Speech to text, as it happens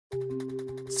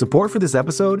Support for this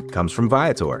episode comes from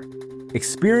Viator.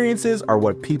 Experiences are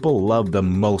what people love the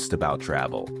most about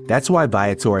travel. That's why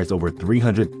Viator has over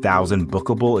 300,000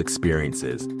 bookable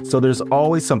experiences, so there's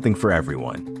always something for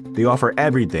everyone. They offer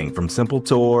everything from simple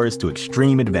tours to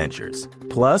extreme adventures.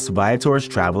 Plus, Viator's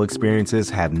travel experiences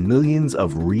have millions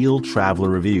of real traveler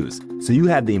reviews, so you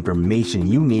have the information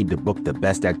you need to book the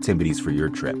best activities for your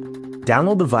trip.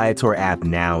 Download the Viator app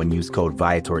now and use code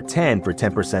Viator10 for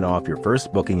 10% off your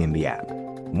first booking in the app.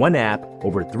 One app,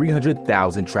 over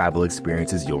 300,000 travel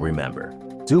experiences you'll remember.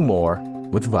 Do more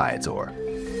with Viator.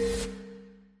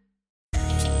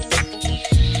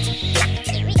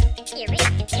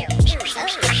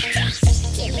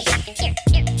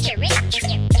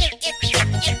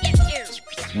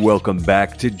 Welcome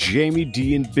back to Jamie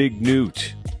D and Big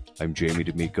Newt. I'm Jamie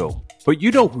D'Amico. But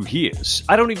you know who he is.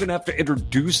 I don't even have to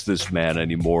introduce this man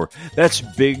anymore. That's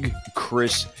Big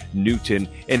Chris Newton.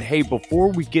 And hey, before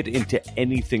we get into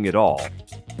anything at all,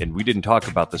 and we didn't talk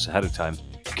about this ahead of time,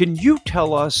 can you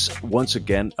tell us once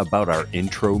again about our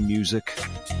intro music?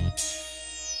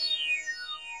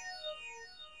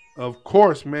 Of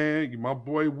course, man. My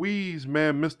boy Weeze,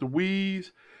 man, Mr.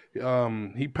 Weeze.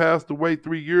 He passed away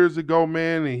 3 years ago,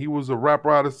 man, and he was a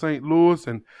rapper out of St. Louis,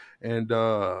 and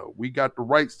we got the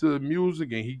rights to the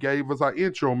music, and he gave us our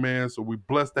intro, man, so we're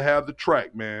blessed to have the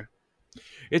track, man.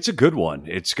 It's a good one.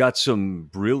 It's got some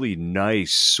really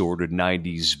nice sort of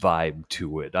 90s vibe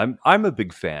to it. I'm a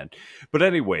big fan. But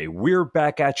anyway, we're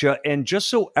back at you, and just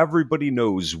so everybody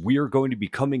knows, we are going to be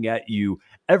coming at you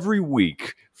every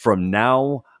week from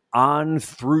now on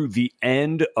through the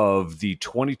end of the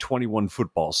 2021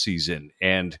 football season.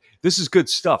 And this is good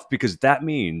stuff because that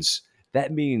means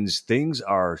things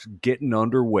are getting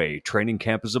underway. Training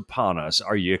camp is upon us.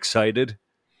 Are you excited?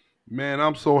 Man,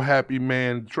 I'm so happy,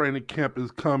 man. Training camp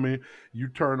is coming. You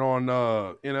turn on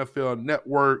NFL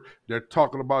Network, they're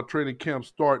talking about training camp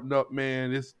starting up,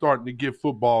 man. It's starting to get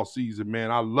football season,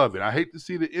 man. I love it. I hate to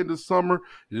see the end of summer.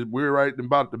 We're right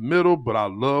about the middle, but I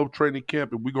love training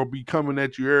camp, and we're going to be coming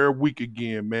at you every week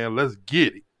again, man. Let's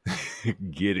get it.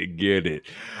 Get it.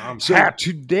 So happy.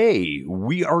 Today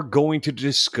we are going to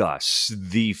discuss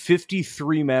the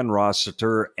 53-man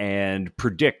roster and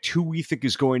predict who we think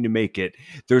is going to make it.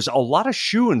 There's a lot of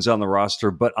shoo-ins on the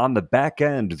roster, but on the back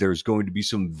end, there's going to be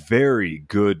some very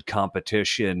good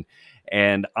competition.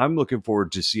 And I'm looking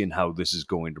forward to seeing how this is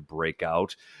going to break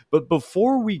out. But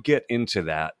before we get into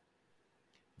that,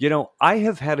 you know, I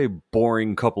have had a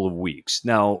boring couple of weeks.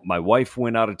 Now, my wife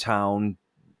went out of town.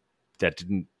 That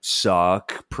didn't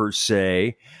suck per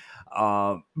se,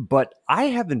 but I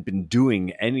haven't been doing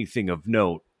anything of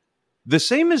note. The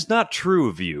same is not true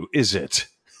of you, is it?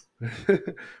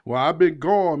 Well, I've been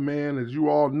gone, man. As you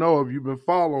all know, if you've been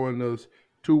following us,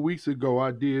 2 weeks ago I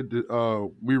did.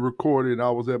 We recorded. I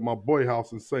was at my boy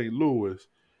house in St. Louis,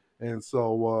 and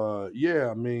so yeah,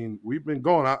 I mean, we've been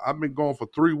gone. I've been gone for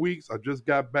 3 weeks. I just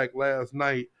got back last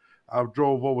night. I've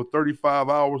drove over 35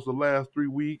 hours the last 3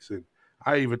 weeks, and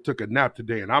I even took a nap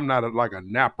today, and I'm not like a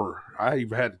napper. I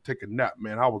even had to take a nap,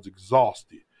 man. I was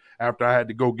exhausted after I had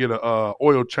to go get a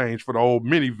oil change for the old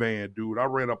minivan, dude. I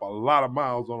ran up a lot of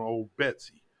miles on old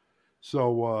Betsy.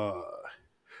 So,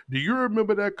 do you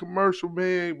remember that commercial,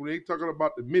 man, when they talking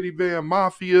about the minivan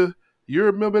mafia? You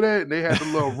remember that? And they had the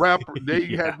little rapper. They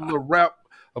had the little rap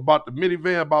about the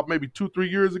minivan about maybe 2-3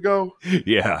 years ago.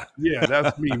 Yeah. Yeah,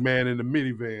 that's me, man, in the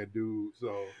minivan, dude.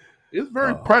 So it's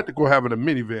very practical having a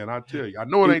minivan, I tell you. I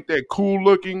know it ain't that cool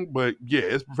looking, but yeah,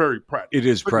 it's very practical. It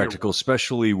is practical,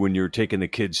 especially when you're taking the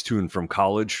kids to and from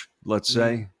college, let's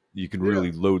say. You can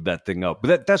really load that thing up.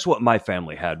 But that's what my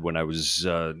family had when I was,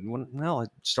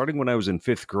 starting when I was in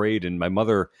 5th grade, and my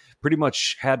mother pretty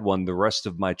much had one the rest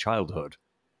of my childhood.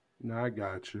 No, I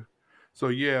got you. So,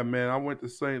 yeah, man, I went to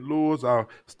St. Louis. I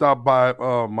stopped by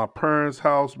my parents'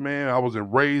 house, man. I was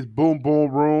in Ray's Boom Boom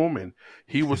Room, and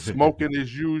he was smoking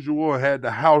as usual and had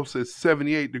the house at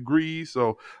 78 degrees.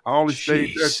 So I only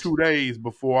stayed there 2 days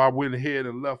before I went ahead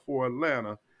and left for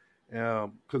Atlanta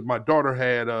because my daughter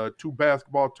had 2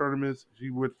 basketball tournaments. She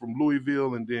went from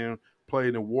Louisville and then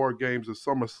played in War Games at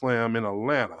SummerSlam in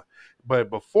Atlanta. But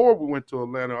before we went to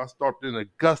Atlanta, I stopped in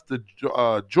Augusta,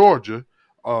 Georgia,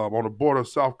 on the border of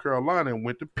South Carolina, and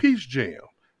went to Peach Jam.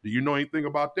 Do you know anything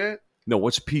about that? No,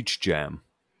 what's Peach Jam?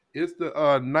 It's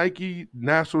the Nike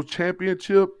National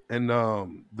Championship, and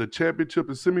the championship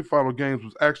and semifinal games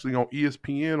was actually on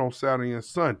ESPN on Saturday and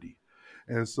Sunday.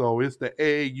 And so it's the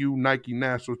AAU Nike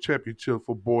National Championship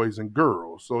for boys and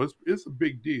girls. So it's a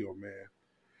big deal, man.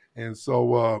 And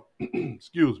so,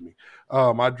 excuse me,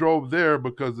 I drove there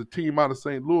because the team out of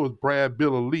St. Louis, Brad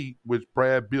Bill Elite, which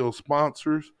Brad Bill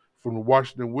sponsors, from the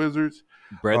Washington Wizards.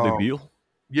 Bradley Beal?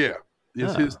 Yeah.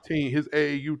 It's his Oh. team. His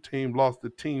AAU team lost the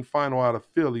team final out of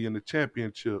Philly in the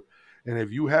championship. And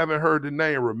if you haven't heard the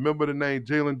name, remember the name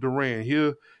Jalen Duran.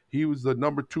 He was the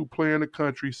number 2 player in the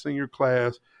country, senior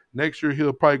class. Next year,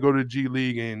 he'll probably go to the G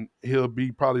League, and he'll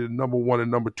be probably the number 1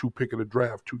 and number 2 pick of the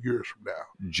draft 2 years from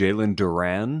now. Jalen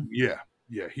Duran? Yeah,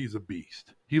 he's a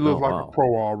beast. He Oh, looks like wow. a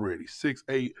pro already.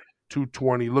 6'8",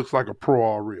 220, looks like a pro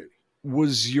already.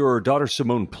 Was your daughter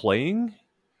Simone playing?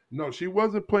 No, she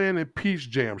wasn't playing in Peach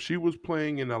Jam. She was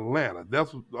playing in Atlanta.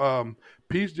 That's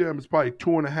Peach Jam is probably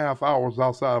 2.5 hours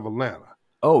outside of Atlanta.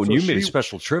 Oh, and So you made a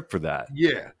special trip for that.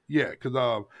 Yeah,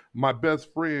 because my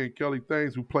best friend, Kelly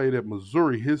Thames, who played at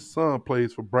Missouri, his son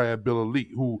plays for Brad Bill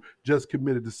Elite, who just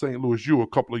committed to St. Louis U a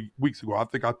couple of weeks ago. I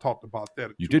think I talked about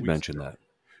that. You did mention that.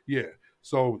 Yeah.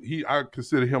 So I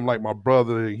consider him like my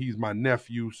brother, and he's my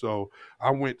nephew. So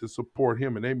I went to support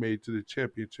him, and they made it to the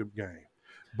championship game.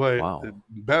 But Wow.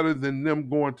 better than them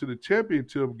going to the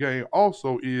championship game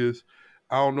also is,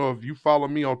 I don't know if you follow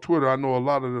me on Twitter. I know a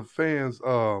lot of the fans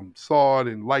saw it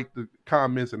and liked the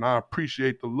comments, and I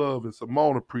appreciate the love, and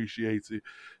Simone appreciates it.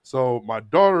 So my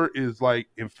daughter is like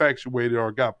infatuated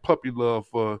or got puppy love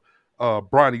for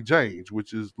Bronny James,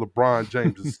 which is LeBron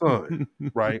James' son,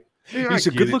 right? And He's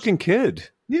a good-looking kid.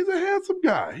 He's a handsome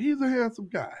guy. He's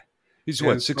And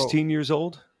what, so- 16 years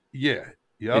old? Yeah.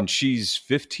 And she's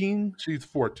 15? She's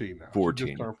 14 now. 14.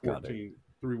 She just turned Got it. 14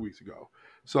 3 weeks ago.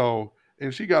 So,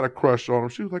 and she got a crush on him.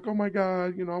 She was like, oh my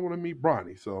God, I want to meet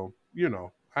Bronny. So,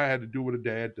 I had to do what a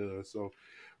dad does. So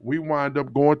we wind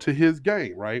up going to his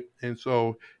game, right? And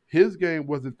so his game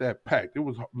wasn't that packed. It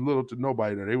was little to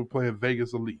nobody there. They were playing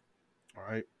Vegas Elite, all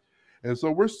right? And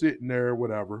so we're sitting there,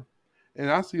 whatever, and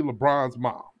I see LeBron's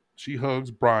mom. She hugs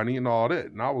Bronny and all that.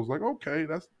 And I was like, okay,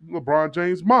 that's LeBron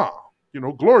James' mom,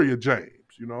 Gloria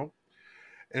James,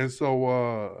 And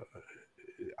so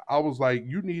I was like,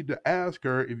 you need to ask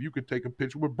her if you could take a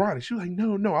picture with Bronny. She was like,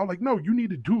 no. I was like, no, you need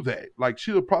to do that. Like,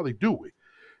 she'll probably do it.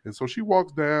 And so she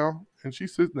walks down and she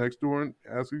sits next to her and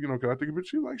asks her, can I take a picture?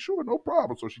 She's like, sure, no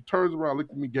problem. So she turns around,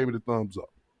 looked at me, gave me the thumbs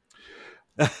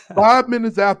up. 5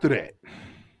 minutes after that,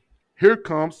 here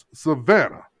comes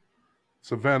Savannah.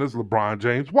 Savannah's LeBron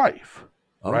James' wife,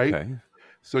 right? Okay.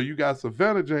 So you got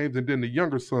Savannah James, and then the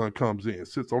younger son comes in,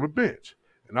 sits on the bench.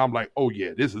 And I'm like, oh,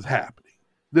 yeah, this is happening.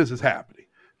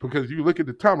 Because you look at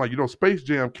the timeline, Space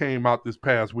Jam came out this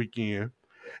past weekend,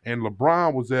 and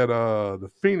LeBron was at the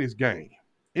Phoenix game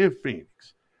in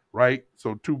Phoenix, right?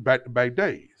 So 2 back-to-back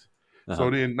days. Uh-huh.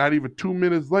 So then not even 2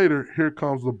 minutes later, here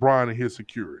comes LeBron and his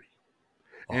security.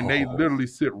 And they literally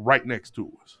sit right next to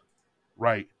us,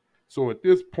 right? So at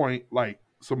this point, like,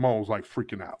 Simone's like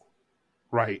freaking out,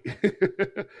 right?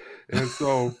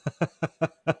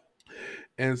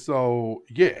 And so,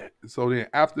 yeah. So then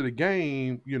after the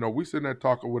game, we sitting there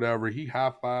talking, whatever. He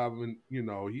high-fiving,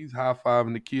 he's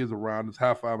high-fiving the kids around us,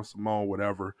 high-fiving Simone,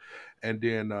 whatever. And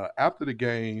then after the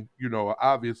game,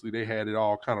 obviously they had it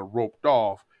all kind of roped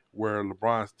off where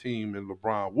LeBron's team and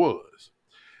LeBron was.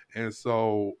 And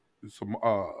so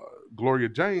Gloria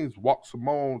James walked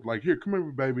Simone, like, here, come here,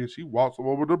 baby. And she walks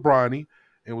over to Bronny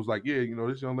and was like, yeah,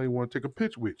 this young lady want to take a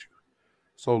picture with you.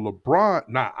 So LeBron,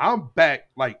 now I'm back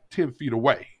like 10 feet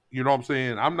away. You know what I'm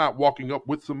saying? I'm not walking up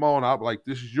with Simone. I'm like,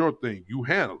 this is your thing. You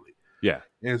handle it. Yeah.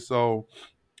 And so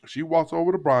she walks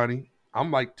over to Bronny.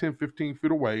 I'm like 10, 15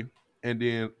 feet away. And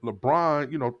then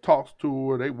LeBron, talks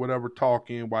to her. They whatever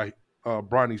talking while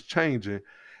Bronny's changing.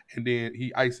 And then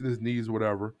he ices his knees,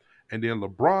 whatever. And then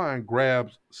LeBron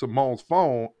grabs Simone's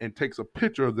phone and takes a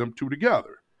picture of them two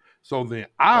together. So then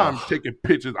I'm taking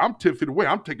pictures. I'm 10 feet away.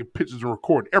 I'm taking pictures and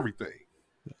recording everything.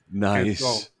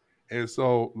 Nice. And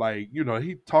so like,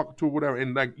 he talking to her, whatever.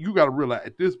 And like, you got to realize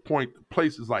at this point, the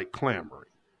place is like clamoring.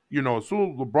 As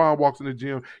soon as LeBron walks in the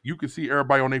gym, you can see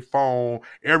everybody on their phone,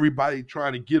 everybody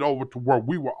trying to get over to where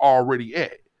we were already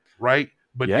at, right?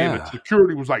 But then the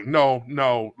security was like,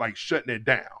 no, like shutting it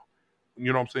down.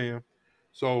 You know what I'm saying?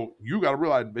 So you got to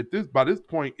realize by this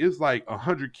point, it's like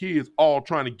 100 kids all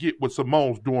trying to get what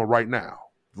Simone's doing right now.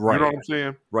 Right. You know what I'm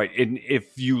saying? Right. And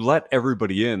if you let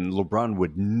everybody in, LeBron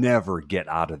would never get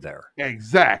out of there.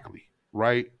 Exactly.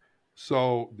 Right.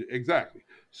 So exactly.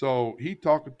 So he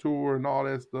talking to her and all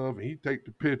that stuff, and he take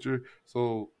the picture.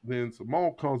 So then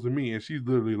Simone comes to me, and she's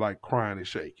literally like crying and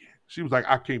shaking. She was like,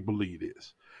 I can't believe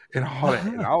this. And all that.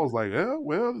 And I was like,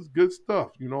 well, it's good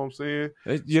stuff. You know what I'm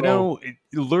saying?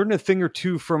 Learn a thing or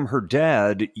two from her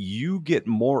dad. You get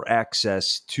more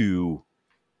access to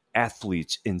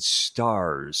athletes and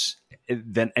stars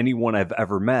than anyone I've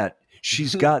ever met.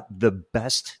 She's got the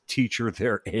best teacher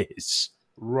there is.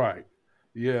 Right.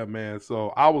 Yeah, man. So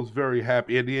I was very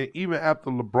happy. And then even after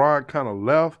LeBron kind of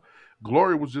left,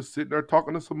 Gloria was just sitting there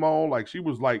talking to Simone. Like, she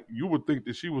was like, you would think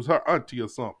that she was her auntie or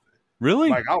something. Really?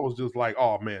 Like, I was just like,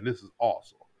 oh man, this is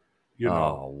awesome. You know?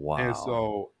 Oh, wow. And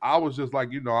so I was just like,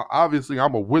 obviously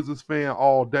I'm a Wizards fan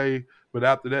all day, but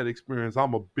after that experience,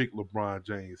 I'm a big LeBron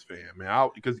James fan, man.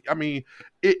 Because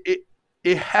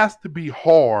it has to be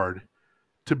hard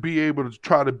to be able to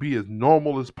try to be as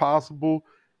normal as possible,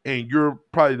 and you're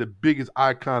probably the biggest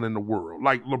icon in the world.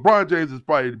 Like, LeBron James is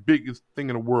probably the biggest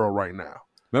thing in the world right now.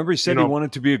 Remember he said he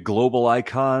wanted to be a global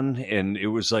icon, and it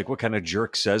was like, what kind of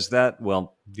jerk says that?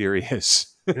 Well, here he is.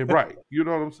 Right. You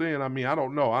know what I'm saying? I mean, I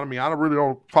don't know. I mean, I really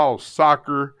don't follow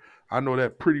soccer. I know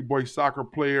that pretty boy soccer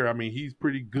player. I mean, he's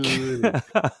pretty good.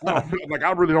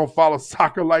 I really don't follow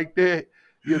soccer like that,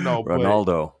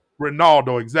 Ronaldo.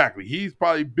 Ronaldo, exactly. He's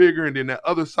probably bigger than that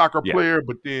other soccer player,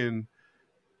 but then,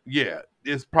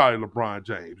 it's probably LeBron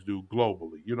James, dude,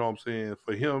 globally. You know what I'm saying?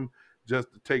 For him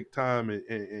just to take time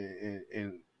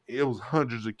and it was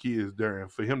hundreds of kids there,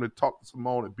 and for him to talk to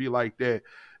Simone and be like that,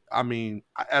 I mean,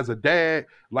 as a dad,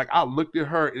 like, I looked at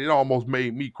her and it almost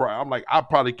made me cry. I'm like, I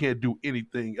probably can't do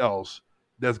anything else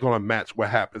that's going to match what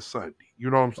happened Sunday.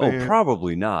 You know what I'm saying? Oh,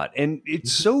 probably not. And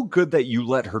it's so good that you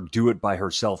let her do it by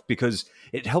herself, because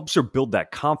it helps her build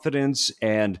that confidence.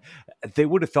 And they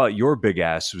would have thought your big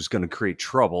ass was going to create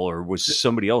trouble or was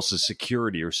somebody else's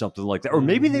security or something like that. Or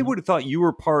maybe they would have thought you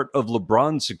were part of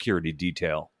LeBron's security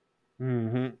detail.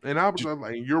 Mm-hmm. And I was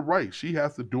like, you're right. She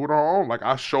has to do it on her own. Like,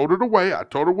 I showed her the way. I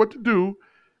told her what to do.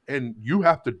 And you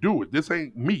have to do it. This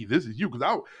ain't me. This is you.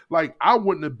 Because I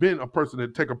wouldn't have been a person to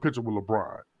take a picture with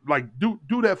LeBron. Like, do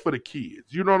that for the kids.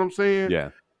 You know what I'm saying?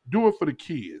 Yeah. Do it for the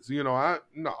kids.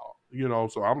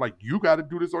 So I'm like, you got to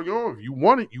do this on your own. If you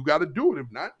want it, you got to do it.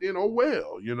 If not, then oh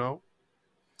well,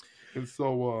 And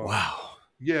so, wow.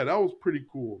 Yeah, that was pretty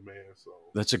cool, man. So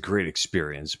that's a great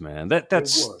experience, man.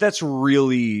 That's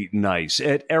really nice.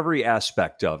 At every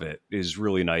aspect of it is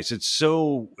really nice.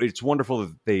 It's wonderful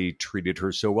that they treated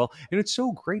her so well, and it's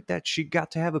so great that she got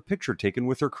to have a picture taken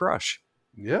with her crush.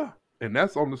 Yeah, and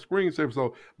that's on the screensaver.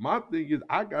 So my thing is,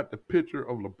 I got the picture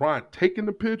of LeBron taking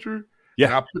the picture. Yeah,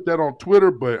 and I put that on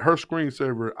Twitter, but her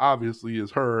screensaver obviously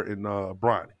is her and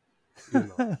Bronny.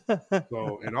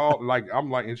 So, and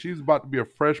and she's about to be a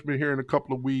freshman here in a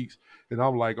couple of weeks, and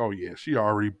I'm like, oh yeah, she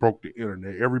already broke the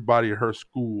internet. Everybody at her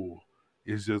school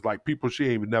is just like people she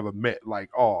ain't even never met.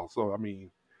 So I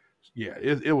mean, yeah,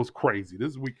 it was crazy.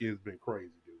 This weekend's been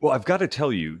crazy, dude. Well, I've got to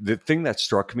tell you, the thing that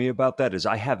struck me about that is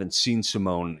I haven't seen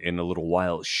Simone in a little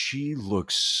while. She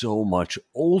looks so much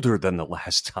older than the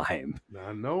last time.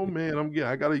 I know, man.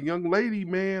 I got a young lady,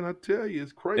 man. I tell you,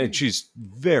 it's crazy, and she's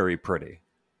very pretty.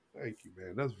 Thank you,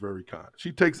 man. That's very kind.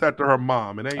 She takes after her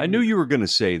mom. I knew you were going to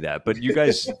say that, but you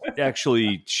guys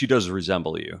actually, she does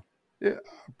resemble you. Yeah,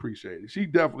 I appreciate it. She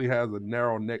definitely has a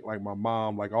narrow neck like my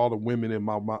mom, like all the women in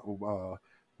all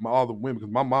the women,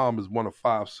 because my mom is one of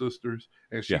 5 sisters,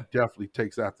 and she definitely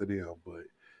takes after them. But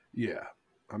yeah,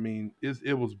 I mean,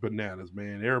 it was bananas,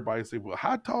 man. Everybody say, well,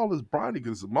 how tall is Bronny?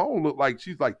 Because Simone looked like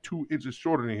she's like 2 inches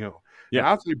shorter than him. Yeah, and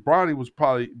I'd say Bronny's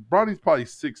probably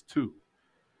 6'2".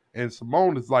 And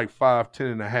Simone is like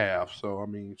 5'10" and a half. So, I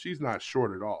mean, she's not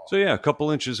short at all. So, yeah, a couple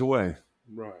inches away.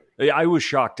 Right. I was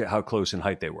shocked at how close in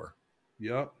height they were.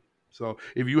 Yep. So,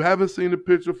 if you haven't seen the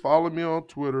picture, follow me on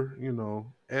Twitter,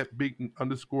 at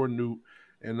 @big_Newt.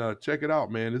 And check it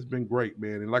out, man. It's been great,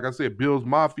 man. And like I said, Bills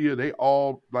Mafia, they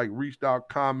all, reached out,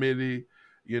 commented.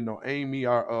 Amy,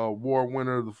 our award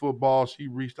winner of the football, she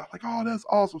reached out like, oh, that's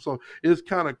awesome. So, it's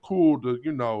kind of cool to,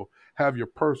 have your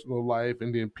personal life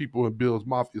and then people in Bills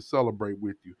Mafia celebrate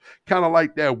with you. Kind of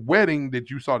like that wedding that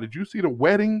you saw. Did you see the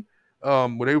wedding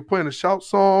where they were playing a shout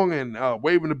song and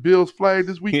waving the Bills flag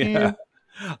this weekend?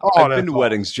 Yeah. I've been to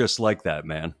weddings just like that,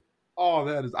 man.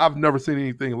 Oh, I've never seen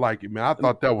anything like it, man. I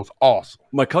thought that was awesome.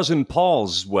 My cousin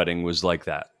Paul's wedding was like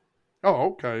that.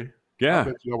 Oh, okay. Yeah. I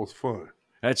bet you that was fun.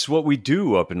 That's what we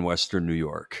do up in Western New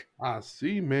York. I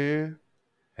see, man.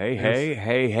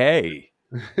 Hey.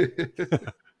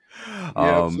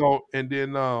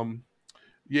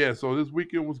 So this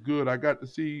weekend was good. I got to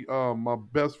see my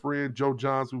best friend Joe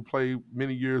Johnson, who played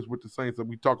many years with the Saints, and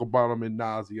we talk about him in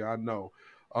nausea, I know.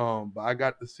 But I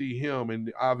got to see him,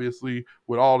 and obviously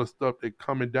with all the stuff that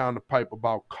coming down the pipe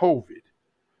about COVID,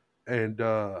 and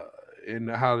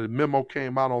how the memo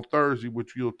came out on Thursday,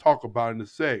 which you'll talk about in a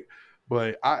sec.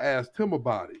 But I asked him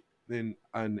about it, and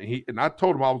I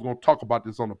told him I was going to talk about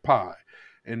this on the pod,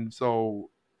 and so.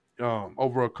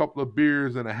 Over a couple of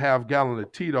beers and a half gallon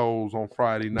of Tito's on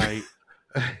Friday night.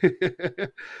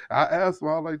 I asked him,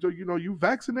 I was like, Joe, you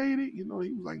vaccinated? He was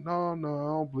like, no, I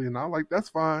don't believe. And I was like, that's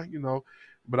fine,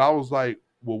 But I was like,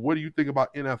 well, what do you think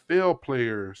about NFL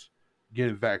players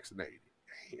getting vaccinated.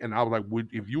 And I was like,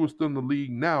 if you were still in the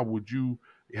league now, would you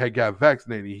have got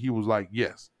vaccinated? He was like,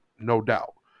 yes, no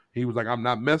doubt. He was like, I'm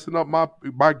not messing up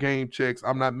my game checks.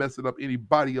 I'm not messing up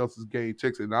anybody else's game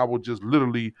checks. And I would just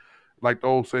literally, like the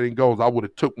old saying goes, I would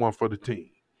have took one for the team.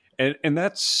 And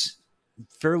that's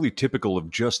fairly typical of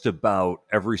just about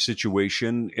every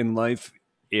situation in life.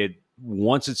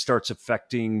 Once it starts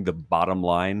affecting the bottom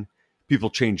line, people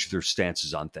change their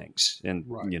stances on things. And,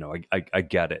 Right. you know, I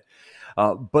get it.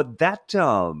 But that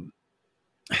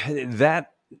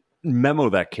memo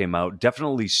that came out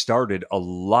definitely started a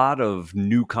lot of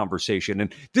new conversation.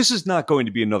 And this is not going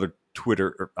to be another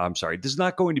this is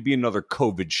not going to be another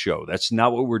COVID show. That's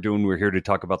not what we're doing. We're here to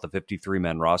talk about the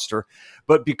 53-man roster.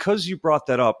 But because you brought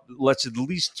that up, let's at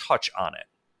least touch on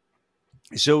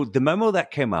it. So the memo that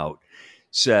came out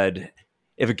said,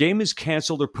 if a game is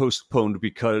canceled or postponed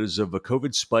because of a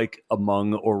COVID spike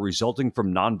among or resulting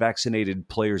from non-vaccinated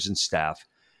players and staff,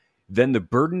 then the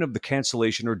burden of the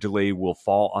cancellation or delay will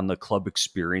fall on the club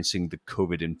experiencing the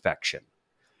COVID infection.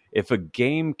 If a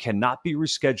game cannot be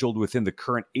rescheduled within the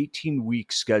current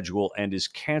 18-week schedule and is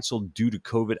canceled due to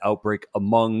COVID outbreak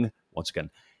among, once again,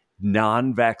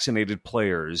 non-vaccinated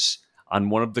players on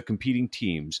one of the competing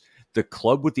teams, the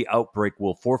club with the outbreak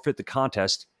will forfeit the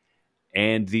contest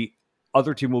and the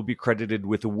other team will be credited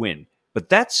with a win. But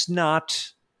that's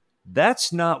not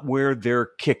where they're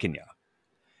kicking you.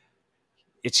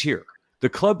 It's here. The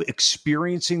club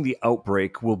experiencing the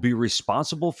outbreak will be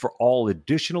responsible for all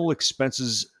additional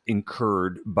expenses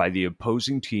incurred by the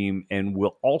opposing team and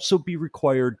will also be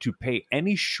required to pay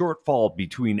any shortfall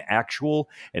between actual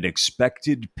and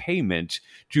expected payment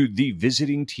to the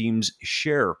visiting team's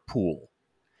share pool.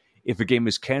 If a game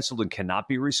is canceled and cannot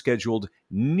be rescheduled,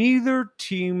 neither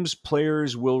team's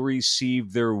players will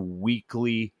receive their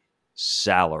weekly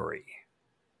salary.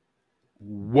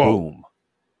 Whoa. Boom.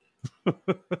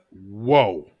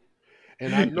 Whoa.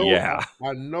 And I know, Yeah.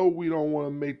 I know we don't want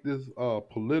to make this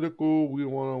political. We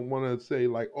want to say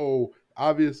like, oh,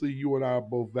 obviously you and I are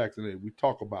both vaccinated. We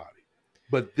talk about it,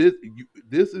 but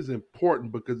this is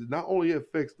important because it not only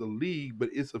affects the league, but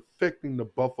it's affecting the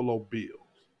Buffalo Bills.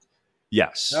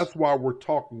 Yes. That's why we're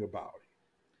talking about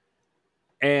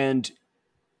it. And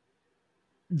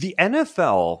the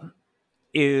NFL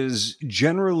is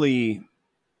generally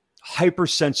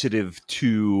hypersensitive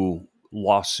to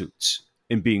lawsuits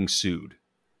and being sued.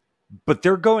 But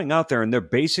they're going out there and they're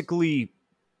basically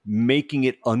making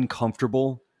it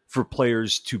uncomfortable for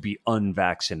players to be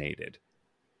unvaccinated.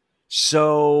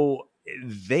 So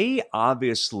they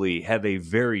obviously have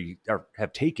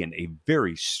taken a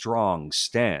very strong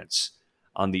stance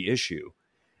on the issue.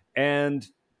 And,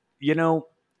 you know,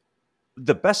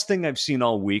 the best thing I've seen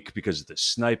all week, because the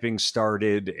sniping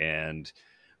started and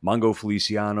Mongo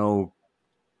Feliciano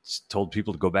told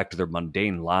people to go back to their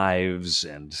mundane lives,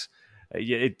 and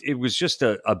it was just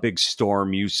a big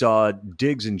storm. You saw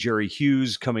Diggs and Jerry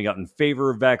Hughes coming out in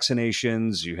favor of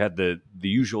vaccinations. You had the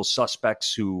usual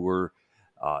suspects who were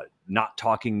not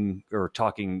talking or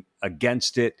talking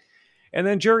against it. And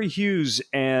then Jerry Hughes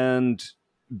and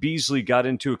Beasley got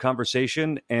into a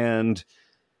conversation, and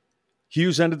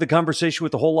Hughes ended the conversation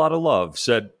with a whole lot of love,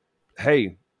 said,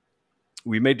 hey,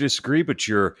 we may disagree, but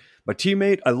you're my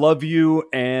teammate. I love you,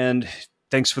 and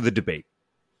thanks for the debate.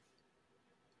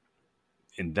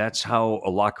 And that's how a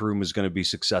locker room is going to be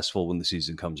successful when the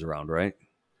season comes around, right?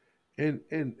 And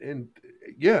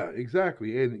yeah,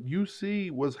 exactly. And you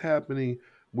see what's happening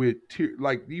with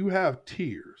like you have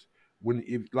tiers.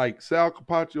 If like Sal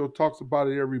Capaccio talks about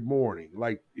it every morning.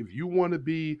 Like if you want to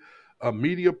be a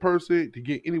media person to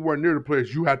get anywhere near the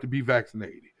players, you have to be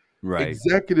vaccinated. Right.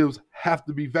 Executives have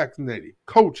to be vaccinated.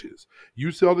 Coaches.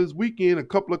 You saw this weekend a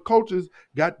couple of coaches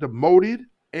got demoted,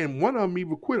 and one of them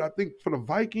even quit, I think, for the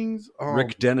Vikings.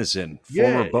 Rick Dennison,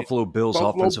 former Buffalo Bills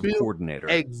offensive coordinator.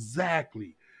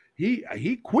 Exactly.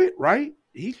 He quit, right?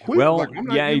 He quit. Well,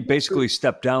 he basically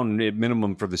stepped down at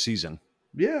minimum for the season.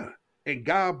 Yeah. And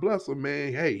God bless him,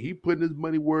 man. Hey, he putting his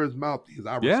money where his mouth is.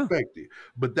 I respect it.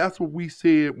 But that's what we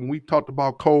said when we talked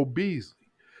about Cole Beasley.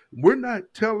 We're not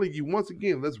telling you, once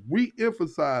again, let's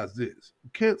re-emphasize this. You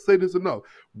can't say this enough.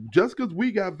 Just because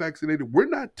we got vaccinated, we're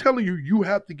not telling you you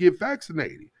have to get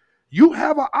vaccinated. You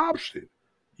have an option.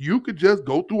 You could just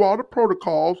go through all the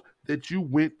protocols that you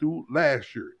went through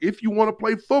last year. If you want to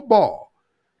play football,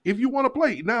 if you want to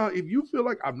play. Now, if you feel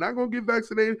like I'm not going to get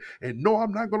vaccinated and no,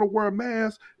 I'm not going to wear a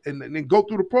mask and then go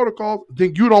through the protocols,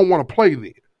 then you don't want to play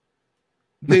then.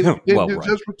 Then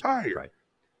just retire. Right.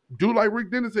 Do like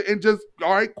Rick Dennison and just,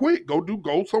 all right, quit. Go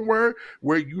somewhere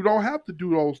where you don't have to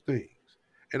do those things.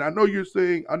 And I know you're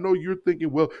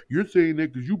thinking, well, you're saying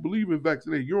that because you believe in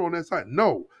vaccination, you're on that side.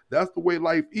 No, that's the way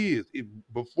life is.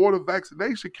 Before the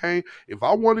vaccination came, if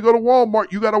I want to go to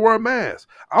Walmart, you got to wear a mask.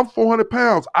 I'm 400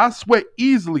 pounds. I sweat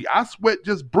easily. I sweat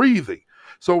just breathing.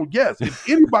 So yes, if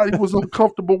anybody was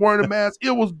uncomfortable wearing a mask,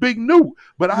 it was Big Newt.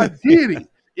 But I did it.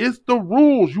 It's the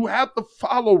rules. You have to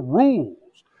follow rules.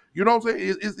 You know what I'm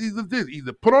saying? It's either this,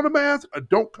 either put on a mask or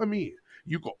don't come in.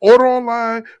 You can order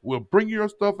online. We'll bring your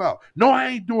stuff out. No, I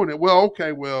ain't doing it. Well,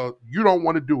 okay. Well, you don't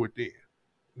want to do it then.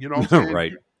 You know what I'm saying?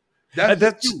 Right.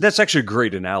 That's actually a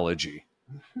great analogy.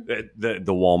 The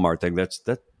Walmart thing.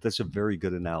 That's a very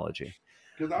good analogy.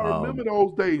 Because I remember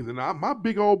those days, and my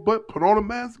big old butt put on a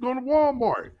mask going to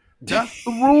Walmart. That's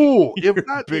the rule. If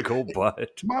not, big old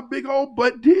butt. My big old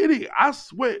butt did it. I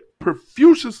sweat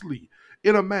profusely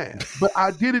in a mask, but I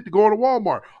did it to go to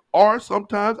Walmart. Or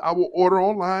sometimes I will order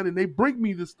online and they bring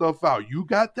me the stuff out. You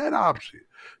got that option.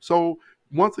 So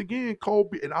once again,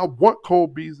 and I want Cole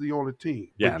Beasley on the team.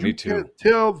 Yeah, me too. You can't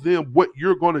tell them what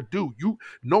you're going to do.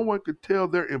 No one could tell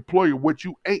their employer what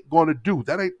you ain't going to do.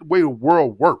 That ain't the way the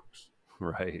world works.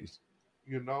 Right.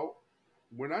 You know,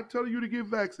 we're not telling you to get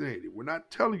vaccinated. We're not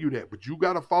telling you that, but you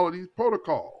got to follow these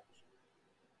protocols.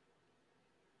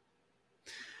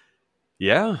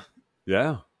 Yeah.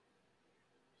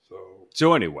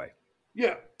 So anyway.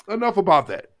 Yeah, enough about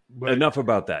that.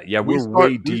 Yeah, we're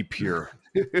way deep here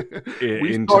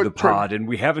into the pod, and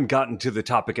we haven't gotten to the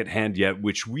topic at hand yet,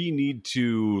 which we need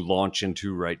to launch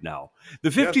into right now. The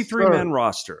 53-man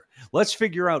roster. Let's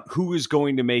figure out who is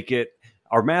going to make it.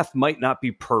 Our math might not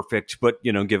be perfect, but,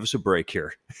 give us a break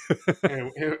here.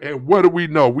 and what do we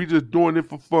know? We just doing it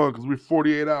for fun because we're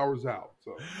 48 hours out.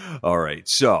 So. All right,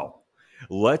 so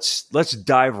let's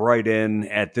dive right in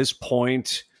at this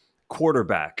point.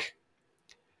 Quarterback.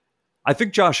 I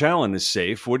think Josh Allen is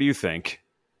safe. What do you think?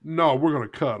 No, we're going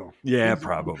to cut him. Yeah,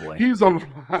 probably. He's on the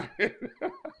line.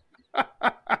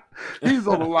 He's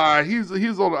on the line.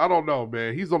 He's on. I don't know,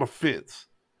 man. He's on the fence.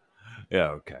 Yeah.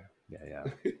 Okay. Yeah.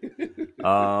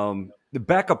 The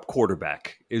backup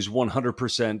quarterback is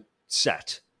 100%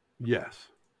 set. Yes.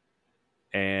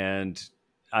 And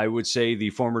I would say the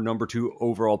former number 2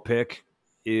 overall pick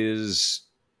is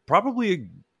probably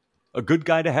a good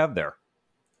guy to have there.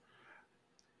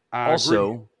 I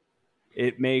agree.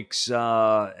 It makes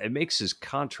his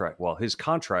contract. Well, his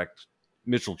contract,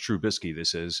 Mitchell Trubisky.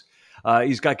 This is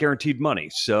he's got guaranteed money,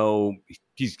 so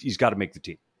he's got to make the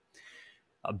team.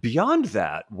 Beyond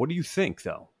that, what do you think,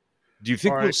 though? Do you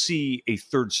think we'll see a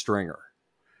third stringer?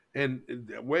 And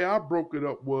the way I broke it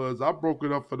up was I broke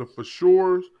it up for the for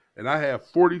sures, and I have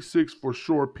 46 for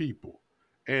sure people.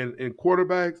 And in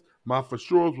quarterbacks, my for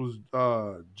sures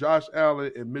was Josh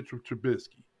Allen and Mitchell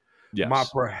Trubisky. Yes. My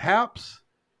perhaps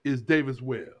is Davis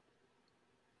Webb.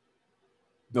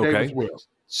 Okay. Davis Webb.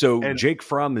 So Jake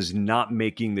Fromm is not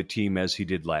making the team as he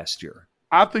did last year.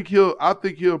 I think he'll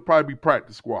probably be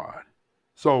practice squad.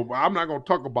 So I'm not going to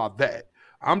talk about that.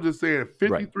 I'm just saying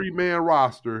 53-man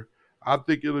roster. I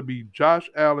think it'll be Josh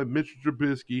Allen, Mitchell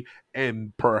Trubisky,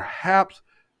 and perhaps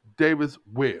Davis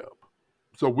Webb.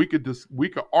 So we could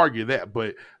argue that,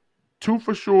 but 2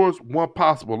 for sure, 1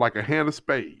 possible, like a hand of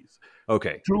spades.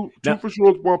 Okay. Two for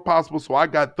sure, 1 possible. So I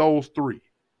got those 3.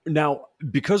 Now,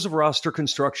 because of roster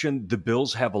construction, the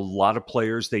Bills have a lot of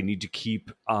players they need to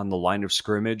keep on the line of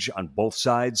scrimmage on both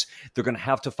sides. They're going to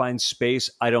have to find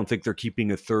space. I don't think they're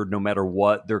keeping a third no matter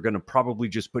what. They're going to probably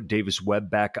just put Davis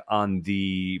Webb back on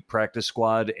the practice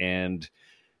squad and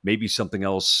maybe something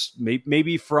else,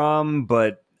 maybe Fromm,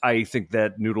 but I think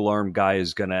that noodle arm guy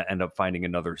is going to end up finding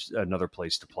another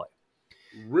place to play.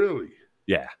 Really?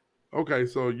 Yeah. Okay,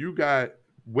 so you got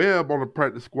Webb on the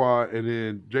practice squad, and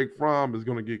then Jake Fromm is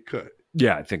going to get cut.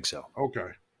 Yeah, I think so. Okay.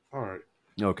 All right.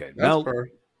 Okay. That's now, fair.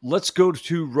 Let's go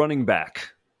to running back.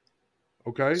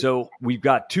 Okay. So we've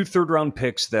got 2 third-round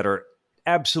picks that are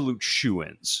absolute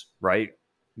shoo-ins, right?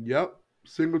 Yep.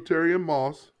 Singletary and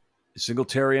Moss.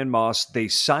 They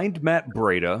signed Matt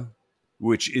Breida,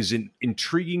 which is an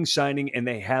intriguing signing, and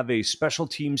they have a special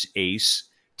teams ace,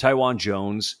 Tywan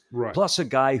Jones, right, plus a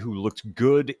guy who looked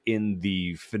good in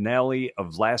the finale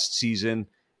of last season.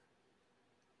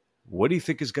 What do you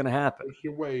think is going to happen?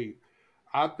 Wait,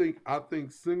 I think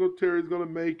Singletary is going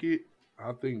to make it.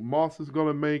 I think Moss is going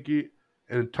to make it,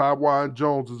 and Tywan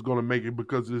Jones is going to make it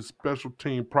because of his special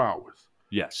team prowess.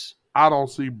 Yes, I don't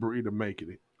see Breida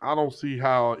making it. I don't see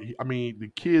how.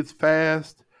 The kid's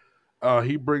fast.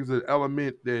 He brings an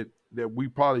element that we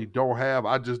probably don't have.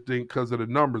 I just think because of the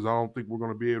numbers, I don't think we're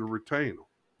going to be able to retain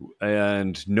him.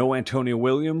 And no Antonio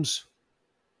Williams?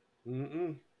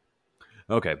 Mm-mm.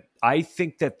 Okay. I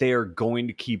think that they are going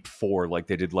to keep 4 like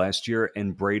they did last year,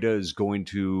 and Breda is going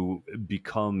to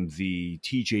become the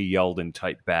TJ Yeldon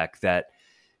type back that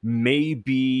may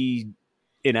be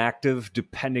inactive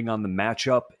depending on the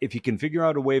matchup. If he can figure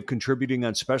out a way of contributing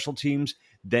on special teams,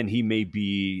 then he may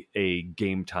be a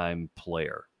game time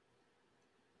player.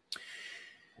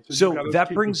 So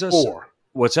that brings us 4.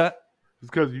 What's that? It's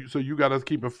because you got us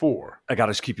keeping 4. I got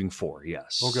us keeping 4,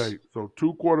 yes. Okay, so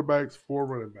 2 quarterbacks, 4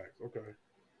 running backs. Okay.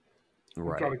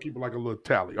 Right. I'm trying to keep it like a little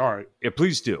tally. All right. Yeah,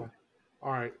 please do.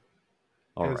 All right.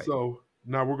 All and right. So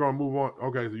now we're going to move on.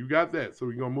 Okay, so you got that. So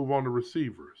we're going to move on to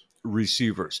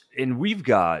receivers. And we've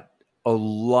got a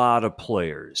lot of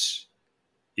players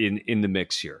in the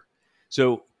mix here.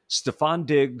 So Stephon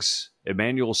Diggs,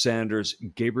 Emmanuel Sanders,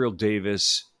 Gabriel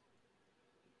Davis,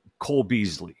 Cole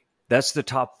Beasley. That's the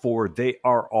top 4. They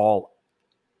are all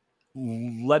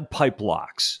lead pipe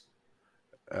locks.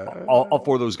 All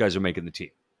 4 of those guys are making the team.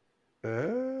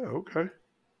 Okay.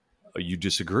 You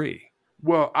disagree?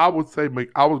 Well, I would say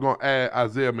I was going to add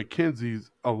Isaiah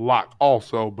McKenzie's a lock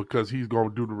also because he's going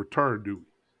to do the return duty.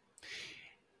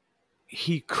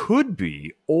 He could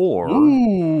be, or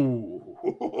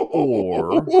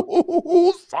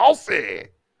saucy.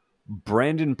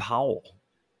 Brandon Powell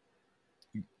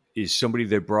is somebody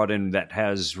they brought in that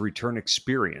has return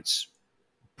experience.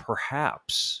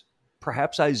 Perhaps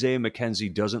Isaiah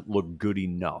McKenzie doesn't look good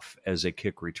enough as a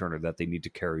kick returner that they need to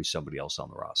carry somebody else on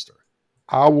the roster.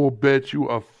 I will bet you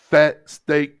a fat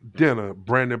steak dinner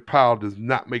Brandon Powell does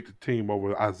not make the team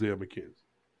over Isaiah McKenzie.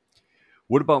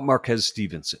 What about Marquez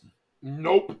Stevenson?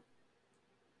 Nope.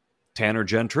 Tanner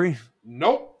Gentry?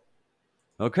 Nope.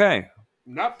 Okay.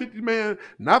 Not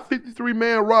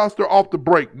 53-man roster off the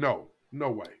break. No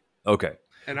way. Okay.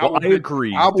 And I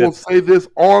agree. I will say this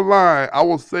online. I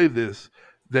will say this,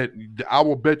 that I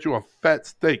will bet you a fat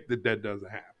steak that doesn't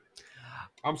happen.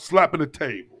 I'm slapping the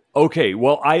table. Okay,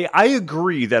 well, I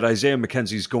agree that Isaiah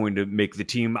McKenzie is going to make the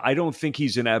team. I don't think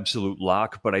he's an absolute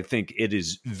lock, but I think it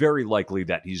is very likely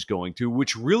that he's going to,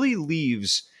 which really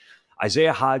leaves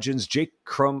Isaiah Hodgins, Jake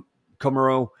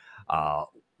Kumerow,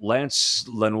 Lance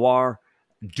Lenoir,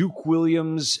 Duke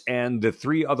Williams, and the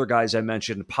 3 other guys I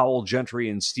mentioned, Powell, Gentry,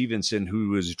 and Stevenson,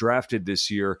 who was drafted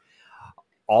this year,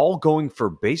 all going for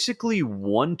basically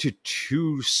 1 to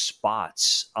 2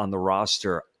 spots on the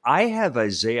roster. I have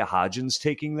Isaiah Hodgins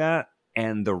taking that,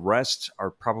 and the rest are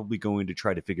probably going to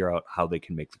try to figure out how they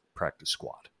can make the practice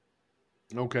squad.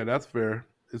 Okay, that's fair,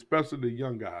 especially the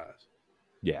young guys.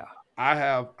 Yeah. I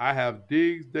have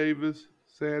Diggs, Davis,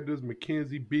 Sanders,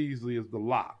 McKenzie, Beasley as the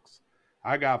locks.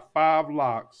 I got 5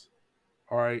 locks.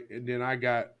 All right, and then I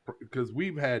got, because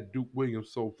we've had Duke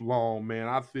Williams so long, man,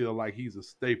 I feel like he's a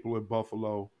staple in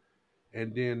Buffalo.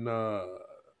 And then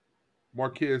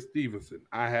Marquez Stevenson,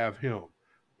 I have him.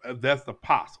 That's the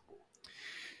possible.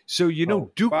 So,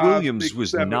 Duke Williams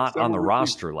was not on the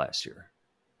roster last year.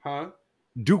 Huh?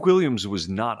 Duke Williams was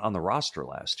not on the roster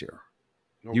last year.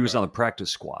 Okay. He was on the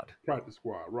practice squad. Practice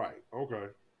squad, right. Okay.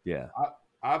 Yeah.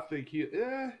 I think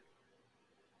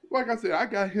like I said, I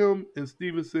got him and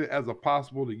Stevenson as a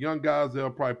possible. The young guys, they'll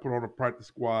probably put on a practice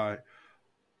squad.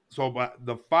 So, but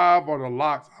the 5 are the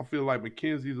locks. I feel like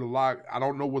McKenzie's a lock. I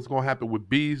don't know what's going to happen with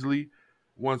Beasley.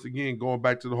 Once again, going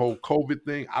back to the whole COVID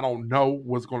thing, I don't know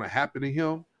what's going to happen to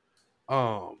him.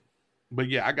 But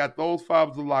yeah, I got those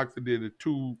 5 as the locks, and then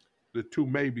the two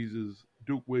maybes is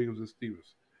Duke Williams and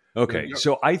Stevenson. Okay,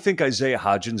 so I think Isaiah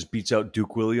Hodgins beats out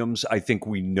Duke Williams. I think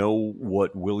we know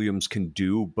what Williams can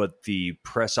do, but the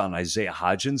press on Isaiah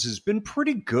Hodgins has been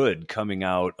pretty good coming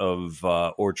out of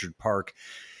Orchard Park.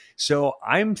 So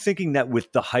I'm thinking that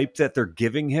with the hype that they're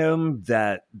giving him,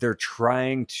 that they're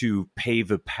trying to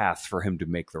pave a path for him to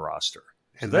make the roster.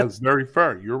 And that's very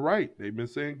fair. You're right. They've been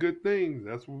saying good things.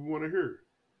 That's what we want to hear.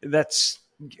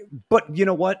 But you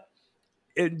know what?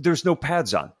 There's no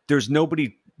pads on. There's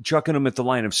nobody chucking him at the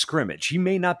line of scrimmage. He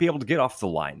may not be able to get off the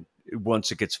line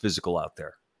once it gets physical out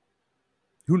there.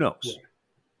 Who knows?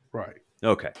 Right.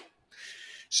 Okay.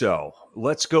 So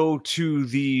let's go to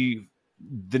the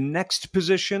next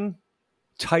position,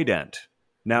 tight end.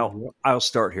 Now, I'll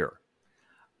start here.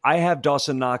 I have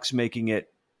Dawson Knox making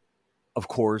it, of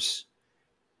course.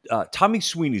 Tommy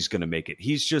Sweeney's going to make it.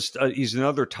 He's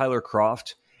another Tyler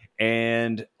Kroft,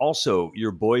 and also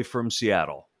your boy from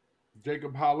Seattle,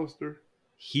 Jacob Hollister.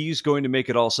 He's going to make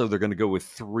it also. They're going to go with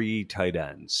 3 tight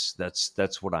ends.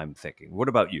 That's what I'm thinking. What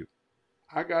about you?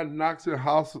 I got Knox and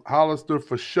Hollister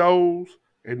for shows,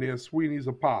 and then Sweeney's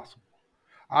a possible.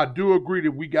 I do agree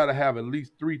that we got to have at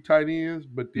least 3 tight ends,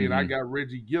 but then I got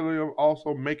Reggie Gilliam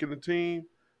also making the team,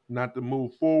 not to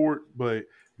move forward, but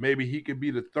Maybe he could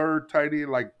be the third tight end,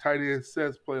 like tight end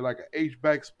sets play like an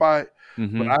H-back spot.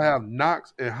 But I have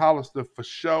Knox and Hollister for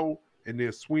show, and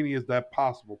then Sweeney is that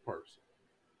possible person.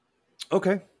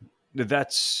 Okay.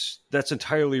 That's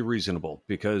entirely reasonable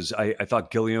because I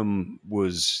thought Gilliam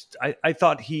was I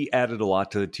thought he added a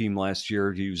lot to the team last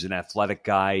year. He was an athletic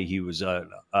guy. He was a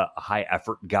high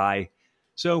effort guy.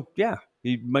 So yeah,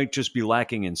 he might just be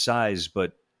lacking in size,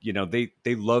 but you know, they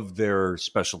love their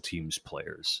special teams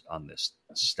players on this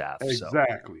staff.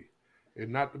 Exactly. So.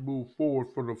 And not to move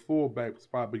forward from the fullback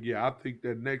spot, but yeah, I think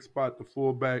that next spot, the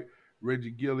fullback,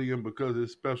 Reggie Gilliam, because of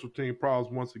his special team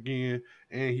problems once again,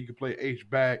 and he can play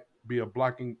H-back, be a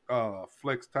blocking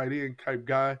flex tight end type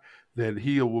guy, that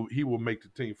he will make the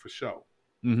team for sure.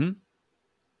 Mm-hmm.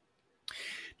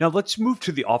 Now let's move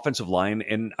to the offensive line,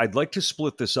 and I'd like to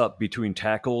split this up between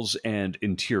tackles and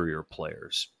interior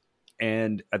players.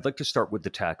 And I'd like to start with the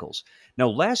tackles. Now,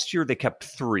 last year they kept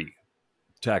 3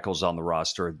 tackles on the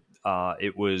roster.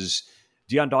 It was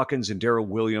Deion Dawkins and Darrell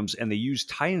Williams, and they used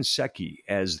Ty Nsekhe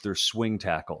as their swing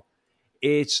tackle.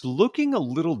 It's looking a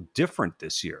little different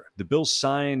this year. The Bills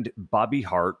signed Bobby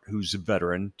Hart, who's a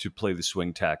veteran, to play the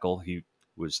swing tackle. He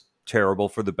was terrible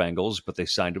for the Bengals, but they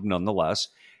signed him nonetheless.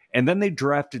 And then they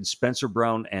drafted Spencer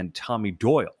Brown and Tommy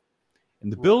Doyle.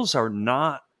 And the Bills are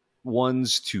not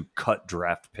ones to cut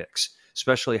draft picks,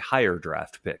 especially higher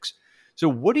draft picks. So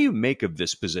what do you make of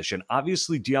this position?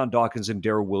 Obviously, Deion Dawkins and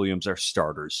Darrell Williams are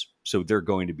starters, so they're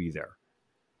going to be there.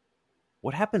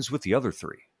 What happens with the other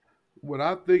 3? What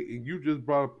I think, and you just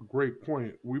brought up a great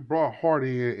point. We brought Hart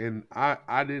in, and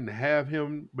I didn't have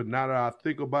him, but now that I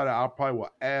think about it, I probably will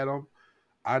add him.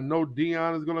 I know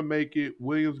Deion is going to make it.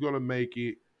 Williams going to make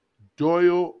it.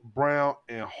 Doyle, Brown,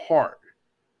 and Hart.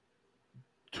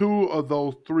 2 of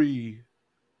those 3,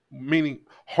 meaning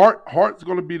Hart's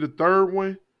going to be the third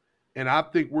one, and I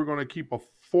think we're going to keep a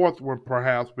 4th one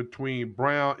perhaps between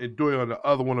Brown and Doyle, and the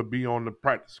other one will be on the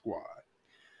practice squad.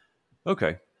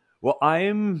 Okay. Well,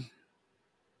 I'm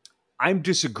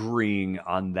disagreeing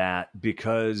on that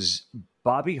because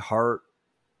Bobby Hart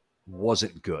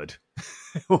wasn't good.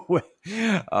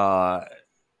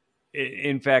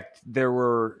 In fact, there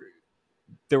were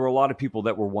a lot of people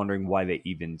that were wondering why they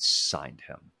even signed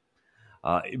him.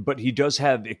 But he does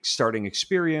have starting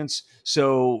experience,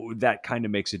 so that kind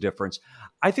of makes a difference.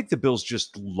 I think the Bills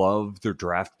just love their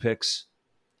draft picks,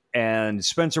 and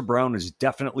Spencer Brown is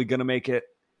definitely going to make it.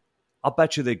 I'll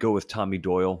bet you they go with Tommy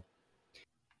Doyle.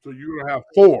 So you're going to have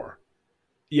 4?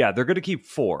 Yeah, they're going to keep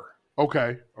 4.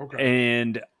 Okay.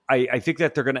 And I think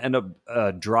that they're going to end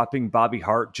up dropping Bobby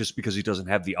Hart just because he doesn't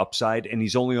have the upside, and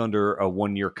he's only under a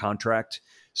 1-year contract.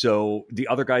 So the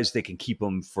other guys, they can keep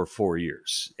them for 4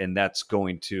 years, and that's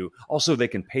going to – also they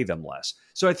can pay them less.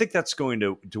 So I think that's going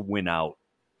to win out.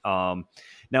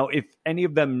 Now, if any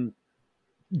of them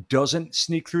doesn't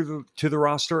sneak through to the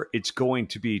roster, it's going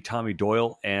to be Tommy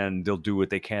Doyle, and they'll do what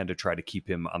they can to try to keep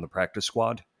him on the practice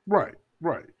squad. Right.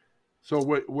 So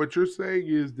what you're saying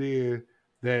is then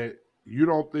that you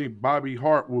don't think Bobby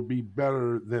Hart will be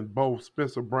better than both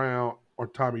Spencer Brown or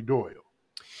Tommy Doyle?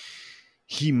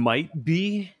 He might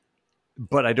be,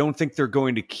 but I don't think they're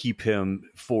going to keep him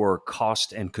for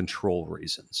cost and control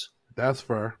reasons. That's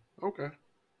fair. Okay.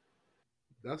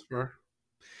 That's fair.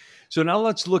 So now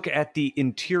let's look at the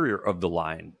interior of the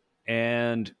line,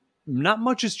 and not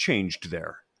much has changed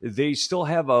there. They still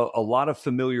have a lot of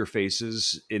familiar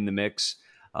faces in the mix.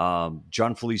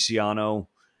 John Feliciano,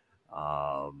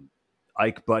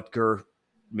 Ike Butker,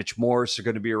 Mitch Morse are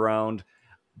going to be around.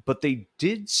 But they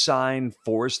did sign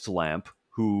Forrest Lamp,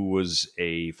 who was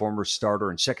a former starter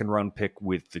and second-round pick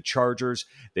with the Chargers.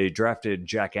 They drafted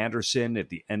Jack Anderson at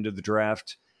the end of the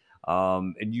draft.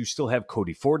 And you still have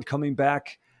Cody Ford coming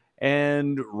back.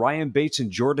 And Ryan Bates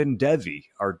and Jordan Devey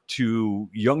are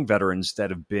 2 young veterans that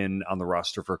have been on the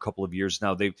roster for a couple of years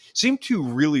now. They seem to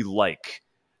really like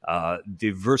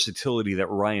the versatility that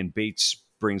Ryan Bates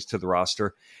brings to the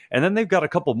roster. And then they've got a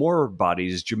couple more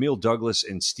bodies, Jamil Douglas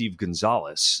and Steve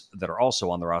Gonzalez, that are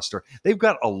also on the roster. They've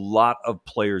got a lot of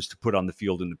players to put on the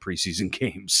field in the preseason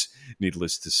games,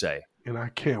 needless to say. And I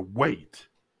can't wait.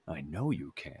 I know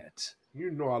you can't. You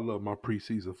know I love my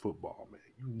preseason football, man.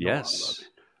 You know yes. I love it.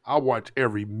 I watch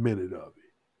every minute of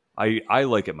it. I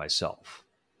like it myself.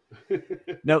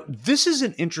 Now, this is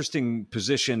an interesting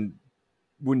position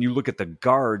when you look at the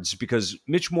guards, because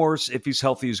Mitch Morse, if he's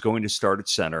healthy, is going to start at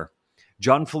center.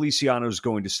 John Feliciano is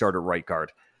going to start at right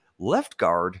guard. Left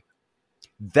guard,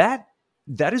 that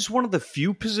is one of the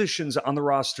few positions on the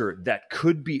roster that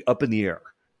could be up in the air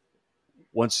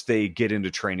once they get into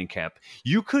training camp.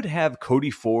 You could have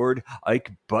Cody Ford,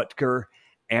 Ike Butker,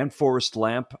 and Forrest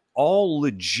Lamp all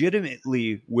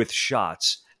legitimately with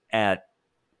shots at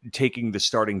taking the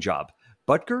starting job.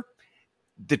 Butker,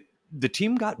 the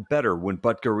team got better when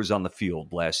Butker was on the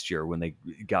field last year when they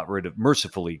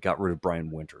mercifully got rid of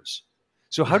Brian Winters.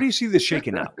 So how do you see this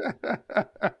shaking out?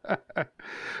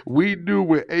 We knew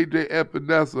when AJ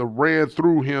Epinesa ran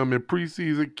through him in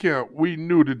preseason camp, we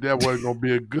knew that wasn't going to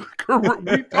be a good career.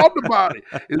 We talked about it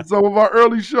in some of our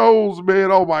early shows, man.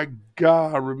 Oh, my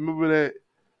God. Remember that?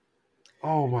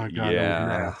 Oh, my God. Yeah.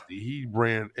 That was nasty.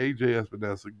 AJ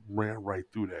Epinesa ran right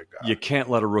through that guy. You can't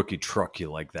let a rookie truck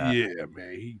you like that. Yeah,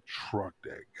 man. He trucked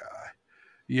that guy.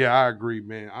 Yeah, I agree,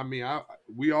 man. I mean,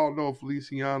 we all know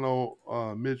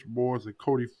Feliciano, Mitch Morse, and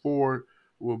Cody Ford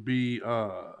will be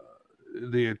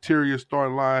the interior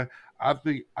starting line. I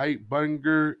think Ike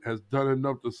Buttinger has done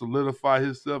enough to solidify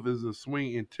himself as a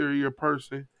swing interior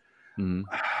person. Mm-hmm.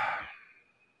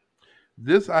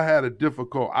 This I had a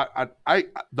difficult.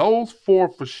 Those four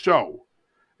for sure,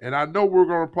 and I know we're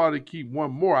going to probably keep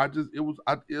one more. It was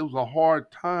a hard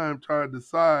time trying to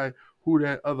decide who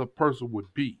that other person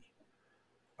would be.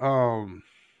 I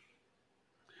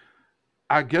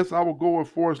guess I will go with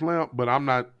Forrest Lamp, but I'm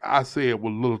not. I say it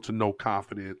with little to no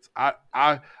confidence.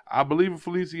 I believe in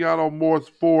Feliciano, Morse,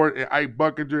 Ford, and Ike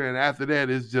Buckinger, and after that,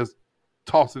 it's just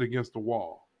toss it against the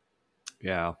wall.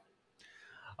 Yeah.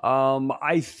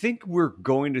 I think we're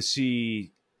going to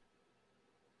see.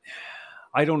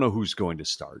 I don't know who's going to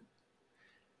start,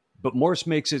 but Morse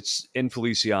makes it in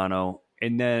Feliciano,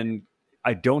 and then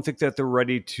I don't think that they're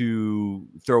ready to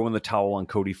throw in the towel on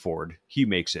Cody Ford. He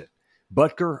makes it.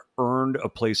 Butker earned a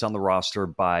place on the roster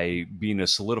by being a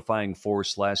solidifying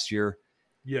force last year.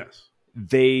 Yes.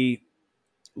 They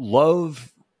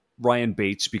love Ryan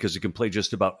Bates because he can play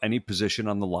just about any position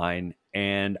on the line.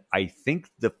 And I think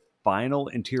the final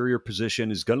interior position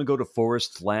is going to go to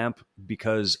Forrest Lamp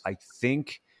because I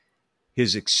think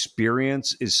his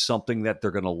experience is something that they're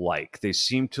going to like. They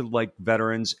seem to like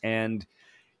veterans, and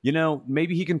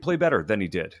maybe he can play better than he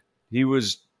did. He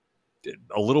was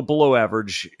a little below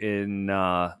average in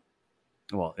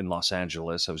Los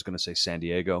Angeles. I was going to say San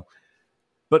Diego,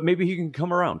 but maybe he can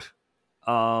come around.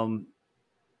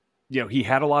 He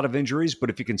had a lot of injuries, but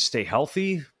if he can stay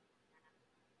healthy,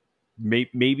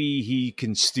 maybe he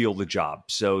can steal the job.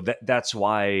 So that's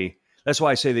why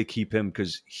I say they keep him,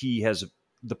 because he has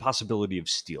the possibility of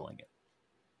stealing it.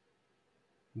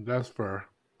 That's fair.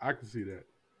 I can see that.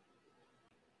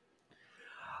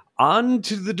 On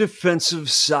to the defensive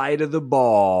side of the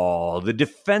ball, the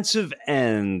defensive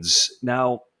ends.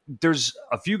 Now, there's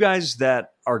a few guys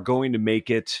that are going to make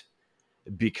it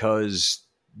because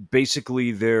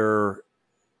basically their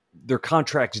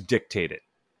contracts dictate it.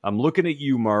 I'm looking at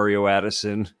you, Mario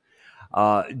Addison.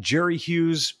 Jerry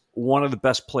Hughes, one of the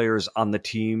best players on the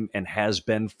team and has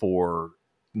been for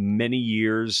many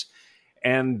years.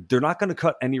 And they're not going to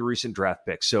cut any recent draft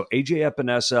picks. So AJ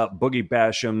Epinesa, Boogie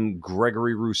Basham,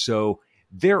 Gregory Rousseau,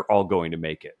 they're all going to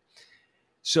make it.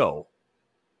 So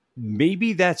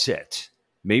maybe that's it.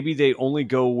 Maybe they only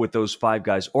go with those five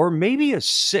guys, or maybe a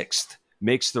sixth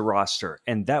makes the roster.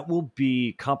 And that will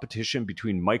be competition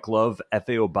between Mike Love,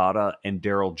 Efe Obada, and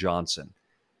Daryl Johnson.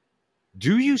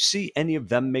 Do you see any of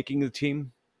them making the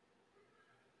team?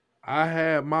 I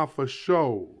had my for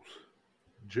shows,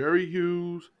 Jerry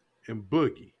Hughes and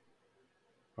Boogie.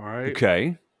 All right.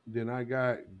 Okay. Then I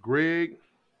got Greg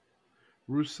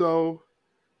Rousseau,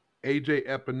 AJ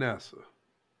Epinesa.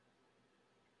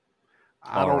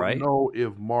 I don't know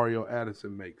if Mario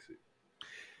Addison makes it.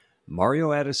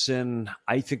 Mario Addison,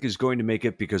 I think, is going to make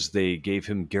it because they gave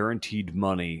him guaranteed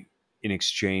money in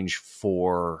exchange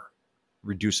for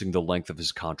reducing the length of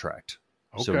his contract.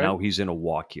 Okay. So now he's in a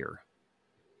walk year.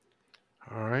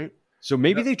 All right. So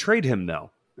maybe they trade him now.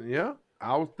 Yeah.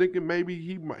 I was thinking maybe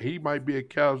he might be a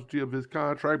casualty of his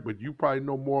contract, but you probably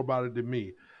know more about it than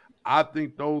me. I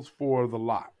think those four are the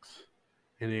locks,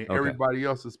 and then everybody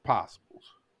else is possibles.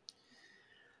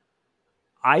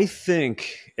 I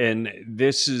think, and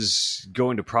this is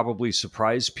going to probably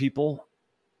surprise people,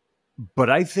 but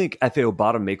I think Efe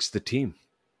Obada makes the team.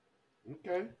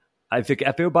 Okay. I think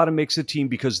Efe Obada makes the team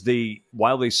because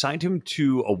while they signed him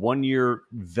to a 1-year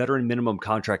veteran minimum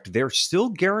contract, they're still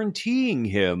guaranteeing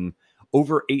him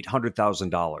over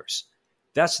 $800,000.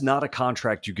 That's not a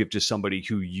contract you give to somebody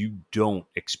who you don't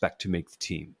expect to make the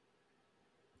team.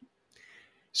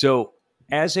 So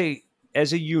as a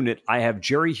unit, I have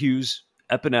Jerry Hughes,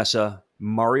 Epinesa,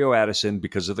 Mario Addison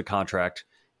because of the contract,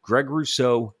 Greg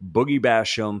Rousseau, Boogie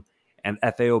Basham, and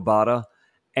Efe Obada.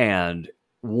 And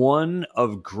one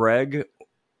of Greg,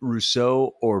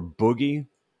 Rousseau, or Boogie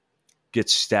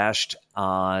gets stashed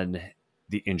on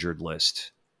the injured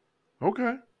list.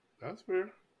 Okay. That's fair.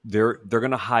 They're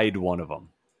going to hide one of them.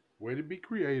 Way to be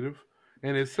creative.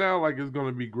 And it sounds like it's going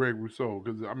to be Greg Rousseau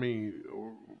because, I mean,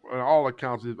 on all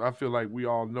accounts, I feel like we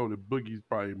all know that Boogie's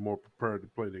probably more prepared to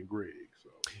play than Greg. So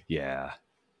Yeah.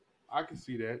 I can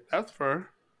see that. That's fair.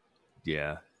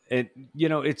 Yeah. And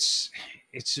it's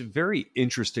a very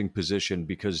interesting position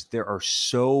because there are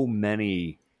so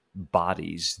many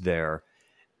bodies there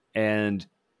and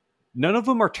none of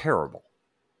them are terrible.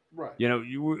 Right.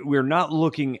 We're not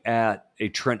looking at a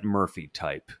Trent Murphy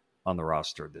type on the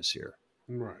roster this year.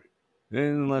 Right.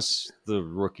 Unless the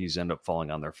rookies end up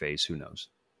falling on their face, who knows?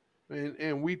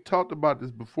 And we talked about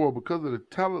this before because of the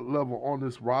talent level on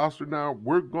this roster now,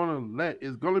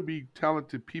 it's gonna be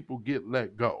talented people get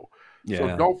let go. Yeah.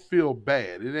 So don't feel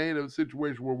bad. It ain't a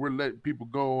situation where we're letting people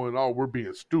go and we're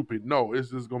being stupid. No,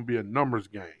 it's just gonna be a numbers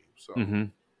game. So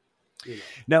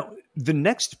Now, the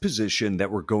next position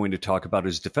that we're going to talk about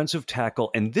is defensive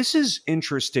tackle, and this is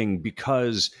interesting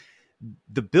because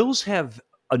the Bills have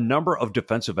a number of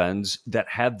defensive ends that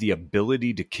have the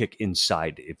ability to kick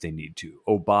inside if they need to.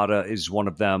 Obata is one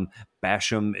of them.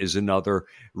 Basham is another.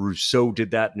 Rousseau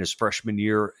did that in his freshman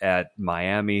year at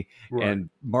Miami. Right. And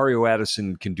Mario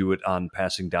Addison can do it on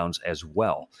passing downs as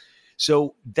well.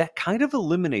 So that kind of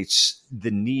eliminates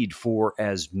the need for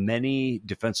as many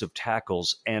defensive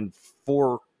tackles. And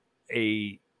from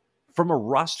a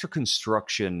roster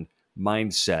construction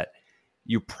mindset,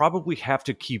 you probably have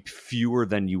to keep fewer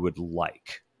than you would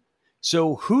like.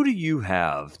 So who do you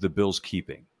have the Bills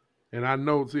keeping? And I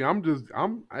know,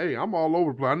 I'm all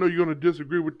over the place. I know you're going to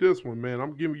disagree with this one, man.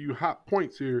 I'm giving you hot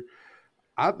points here.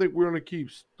 I think we're going to keep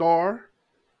Starr,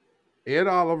 Ed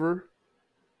Oliver,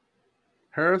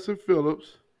 Harrison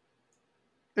Phillips,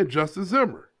 and Justin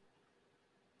Zimmer.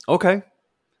 Okay.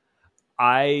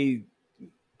 I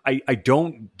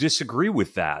don't disagree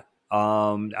with that.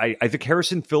 I think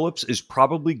Harrison Phillips is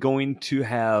probably going to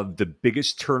have the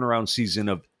biggest turnaround season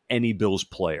of any Bills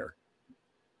player.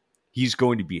 He's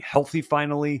going to be healthy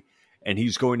finally, and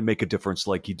he's going to make a difference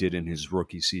like he did in his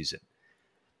rookie season.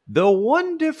 The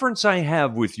one difference I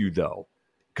have with you, though,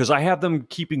 because I have them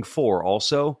keeping 4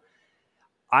 also,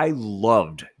 I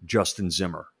loved Justin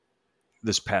Zimmer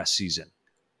this past season,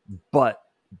 but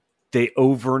they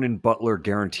owe Vernon Butler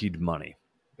guaranteed money.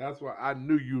 That's why I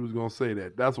knew you was going to say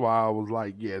that. That's why I was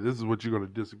like, yeah, this is what you're going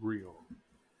to disagree on.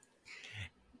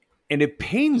 And it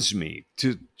pains me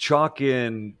to chalk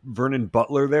in Vernon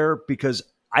Butler there because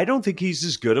I don't think he's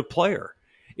as good a player.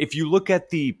 If you look at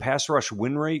the pass rush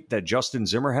win rate that Justin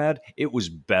Zimmer had, it was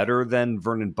better than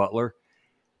Vernon Butler.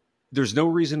 There's no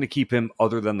reason to keep him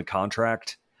other than the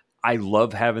contract. I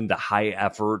love having the high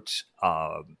effort,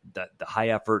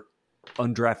 undrafted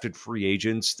free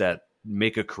agents that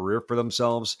make a career for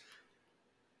themselves.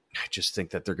 I just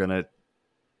think that they're going to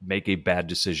make a bad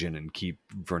decision and keep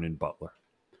Vernon Butler.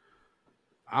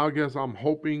 I guess I'm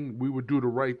hoping we would do the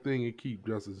right thing and keep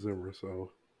Justin Zimmer.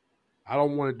 So I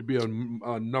don't want it to be a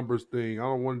numbers thing. I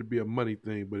don't want it to be a money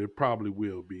thing, but it probably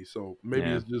will be. So maybe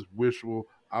it's just wishful,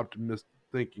 optimistic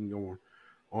thinking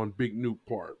on Big Nuke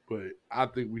part. But I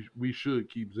think we should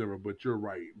keep Zimmer. But you're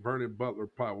right. Vernon Butler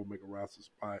probably will make a roster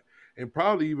spot, and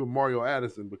probably even Mario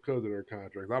Addison because of their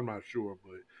contracts. I'm not sure,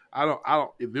 but I don't.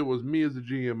 If it was me as a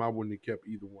GM, I wouldn't have kept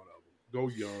either one of them. Go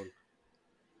young.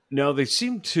 No, they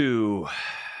seem to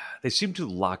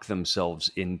lock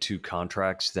themselves into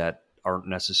contracts that aren't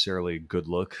necessarily a good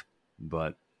look,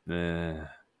 but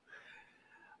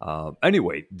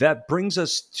anyway, that brings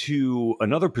us to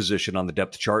another position on the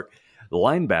depth chart, the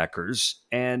linebackers,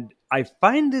 and I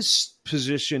find this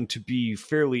position to be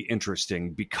fairly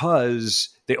interesting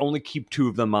because they only keep 2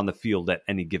 of them on the field at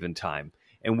any given time,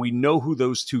 and we know who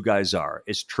those 2 guys are.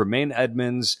 It's Tremaine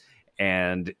Edmunds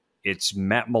and it's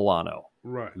Matt Milano,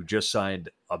 right, who just signed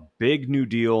a big new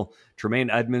deal. Tremaine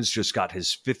Edmunds just got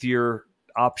his 5th-year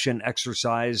option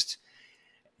exercised.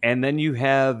 And then you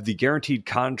have the guaranteed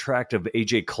contract of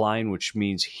A.J. Klein, which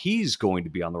means he's going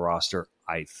to be on the roster,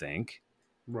 I think.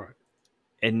 Right.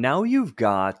 And now you've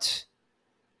got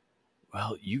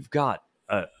a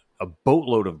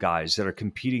boatload of guys that are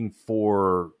competing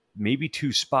for maybe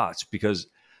 2 spots because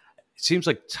it seems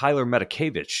like Tyler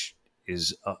Matakevich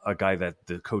is a guy that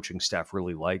the coaching staff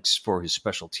really likes for his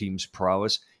special teams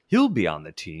prowess. He'll be on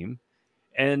the team.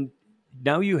 And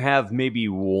now you have maybe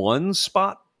 1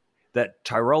 spot that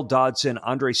Tyrell Dodson,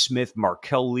 Andre Smith,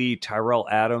 Markel Lee, Tyrell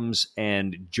Adams,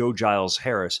 and Joe Giles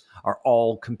Harris are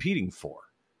all competing for.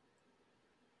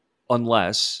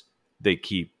 Unless they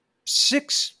keep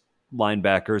 6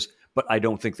 linebackers, but I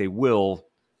don't think they will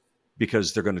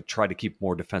because they're going to try to keep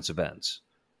more defensive ends.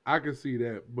 I can see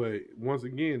that, but once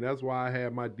again, that's why I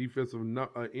had my defensive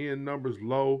end numbers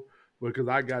low because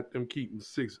I got them keeping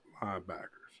 6 linebackers.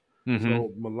 Mm-hmm.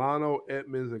 So Milano,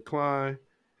 Edmonds, and Klein,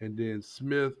 and then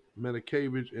Smith,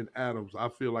 Metakavich, and Adams. I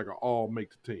feel like all make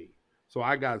the team. So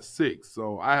I got 6.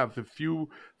 So I have a few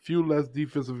less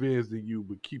defensive ends than you,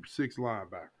 but keep 6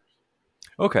 linebackers.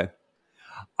 Okay.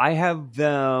 I have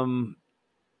them.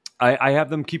 I have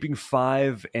them keeping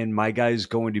 5, and my guy is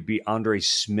going to be Andre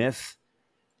Smith,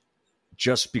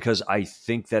 just because I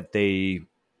think that they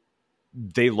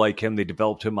like him. They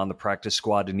developed him on the practice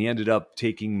squad, and he ended up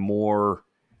taking more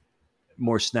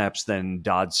snaps than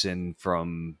Dodson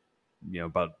from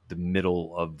about the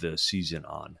middle of the season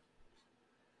on.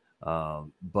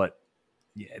 But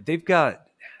yeah, they've got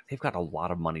a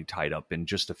lot of money tied up in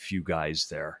just a few guys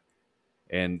there,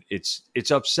 and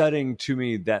it's upsetting to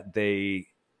me that they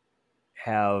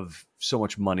have so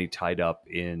much money tied up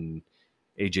in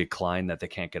AJ Klein that they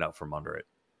can't get out from under it.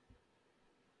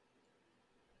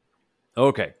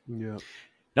 Okay. Yeah.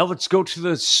 Now let's go to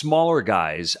the smaller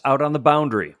guys out on the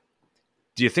boundary.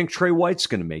 Do you think Trey White's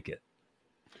going to make it?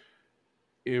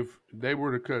 If they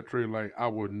were to cut Trey White, I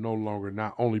would no longer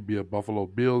not only be a Buffalo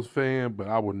Bills fan, but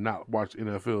I would not watch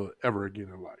NFL ever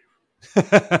again in life.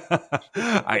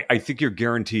 I think you're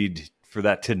guaranteed for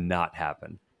that to not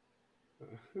happen.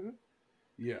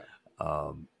 Yeah.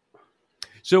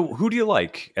 So who do you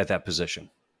like at that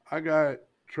position? I got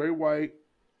Trey White.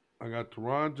 I got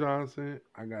Teron Johnson.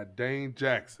 I got Dane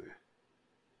Jackson.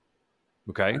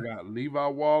 Okay. I got Levi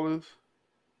Wallace,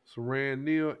 Saran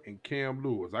Neal, and Cam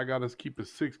Lewis. I got us keeping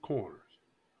 6 corners.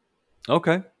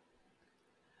 Okay.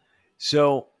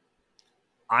 So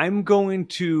I'm going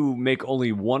to make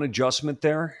only one adjustment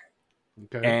there,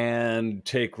 Okay. and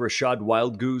take Rashad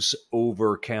Wildgoose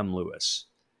over Cam Lewis.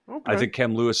 Okay. I think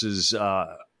Cam Lewis is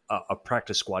a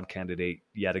practice squad candidate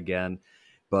yet again,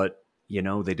 but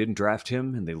they didn't draft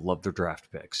him, and they love their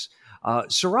draft picks.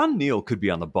 Saran Neal could be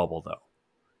on the bubble, though.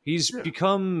 He's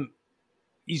become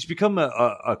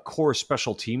a core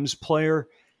special teams player,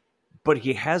 but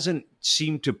he hasn't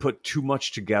seemed to put too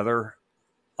much together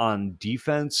on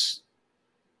defense.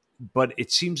 But it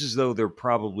seems as though they're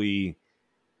probably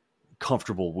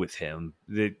comfortable with him.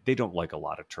 They don't like a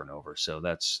lot of turnover, so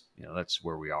that's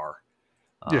where we are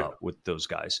with those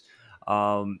guys.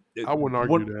 I wouldn't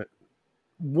argue that.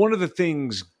 One of the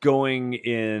things going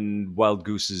in Wild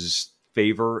Goose's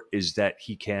favor is that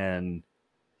he can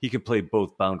play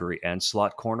both boundary and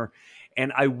slot corner,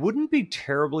 and I wouldn't be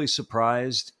terribly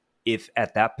surprised if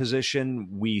at that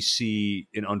position we see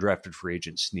an undrafted free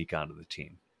agent sneak onto the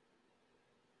team.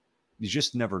 You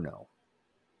just never know.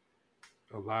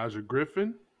 Elijah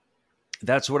Griffin?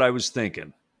 That's what I was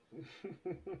thinking.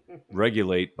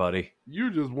 Regulate, buddy.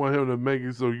 You just want him to make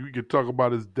it so you can talk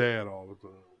about his dad all the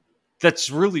time.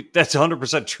 That's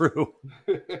 100% true.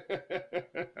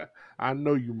 I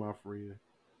know you, my friend.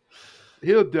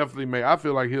 He'll definitely make. I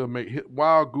feel like he'll make.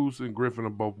 Wild Goose and Griffin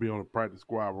will both be on the practice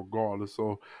squad regardless.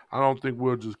 So I don't think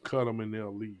we'll just cut them and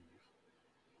they'll leave.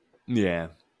 Yeah,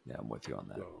 I'm with you on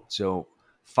that. So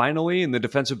finally, in the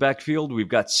defensive backfield, we've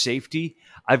got safety.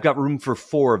 I've got room for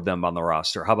 4 of them on the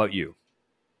roster. How about you?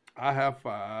 I have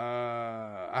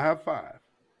 5.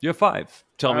 You have 5.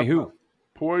 Tell me who. 5.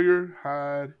 Poyer,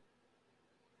 Hyde,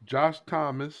 Josh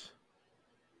Thomas,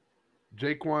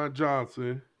 Jaquan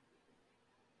Johnson,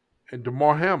 and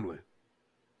DeMar Hamlin.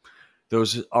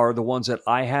 Those are the ones that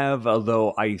I have,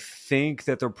 although I think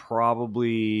that they're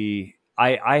probably...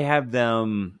 I have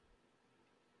them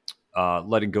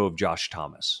letting go of Josh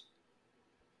Thomas.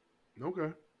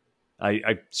 Okay.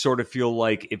 I sort of feel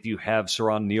like if you have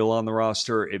Saran Neal on the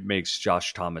roster, it makes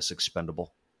Josh Thomas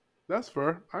expendable. That's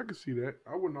fair. I can see that.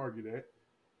 I wouldn't argue that.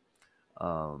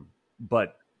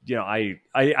 But,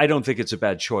 I don't think it's a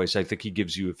bad choice. I think he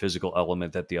gives you a physical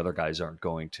element that the other guys aren't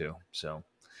going to. So,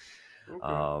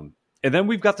 okay. And then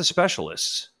we've got the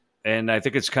specialists. And I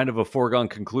think it's kind of a foregone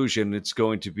conclusion. It's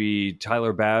going to be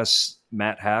Tyler Bass,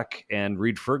 Matt Hack, and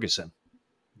Reed Ferguson.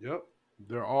 Yep.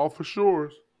 They're all for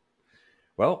sure.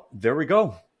 Well, there we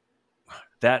go.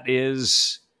 That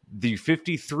is the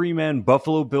 53-man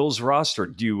Buffalo Bills roster.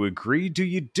 Do you agree? Do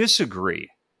you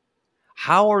disagree?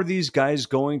 How are these guys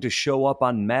going to show up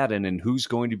on Madden, and who's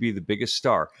going to be the biggest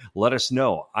star? Let us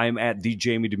know. I'm at the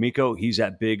Jamie D'Amico. He's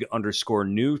at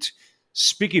Big_Newt.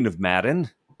 Speaking of Madden...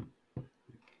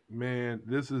 Man,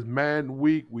 this is Madden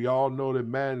week. We all know that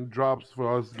Madden drops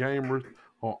for us gamers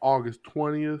on August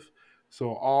 20th.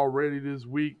 So already this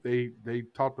week, they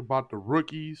talked about the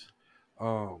rookies.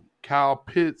 Kyle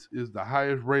Pitts is the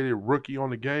highest rated rookie on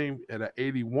the game at an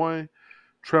 81.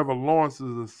 Trevor Lawrence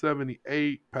is a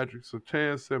 78. Patrick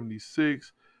Surtain,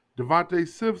 76. Devontae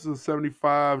Simpson,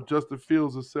 75. Justin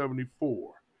Fields is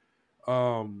 74.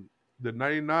 the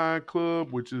 99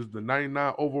 Club, which is the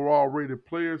 99 overall rated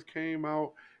players, came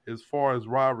out as far as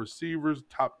wide receivers,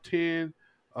 top 10.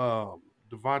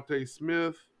 Devontae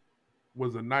Smith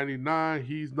was a 99.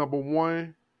 He's number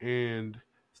 1. And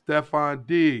Stephon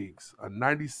Diggs, a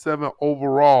 97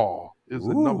 overall, is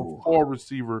the number 4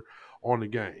 receiver on the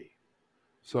game.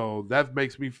 So that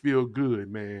makes me feel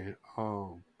good, man.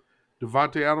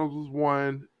 Devontae Adams was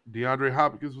 1. DeAndre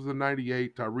Hopkins was a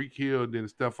 98. Tyreek Hill, and then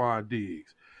Stephon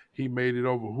Diggs. He made it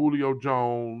over Julio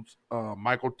Jones,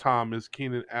 Michael Thomas,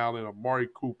 Keenan Allen, Amari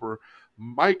Cooper,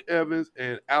 Mike Evans,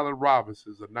 and Allen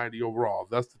Robinson is a 90 overall.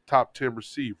 That's the top 10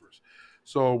 receivers.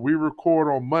 So we record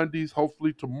on Mondays.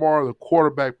 Hopefully tomorrow the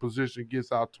quarterback position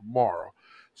gets out tomorrow.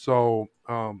 So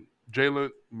Jalen,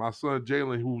 my son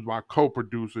Jalen, who's my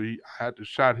co-producer, I had to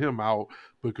shout him out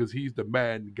because he's the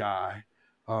Madden guy.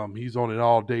 He's on it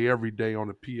all day, every day on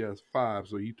the PS5.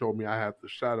 So he told me I have to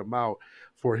shout him out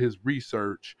for his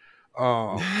research.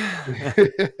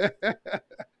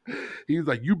 He's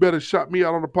like, you better shout me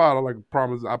out on the pod. I'm like,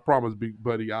 I promise, big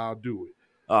buddy, I'll do it.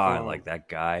 Oh, I like that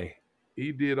guy.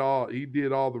 He did all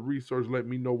the research, let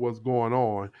me know what's going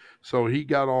on. So he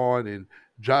got on, and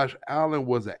Josh Allen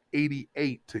was at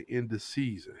 88 to end the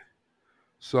season.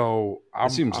 So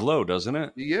that seems low, doesn't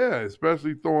it? Yeah,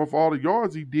 especially throwing for all the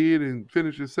yards he did and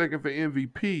finishing second for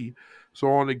MVP. So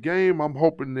on the game, I'm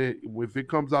hoping that if it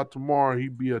comes out tomorrow,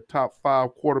 he'd be a top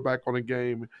 5 quarterback on the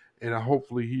game, and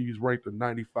hopefully he's ranked a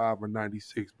 95 or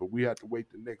 96. But we have to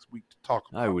wait the next week to talk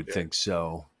about that. I would think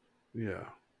so. Yeah.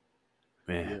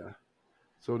 Man. Yeah.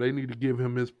 So they need to give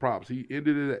him his props. He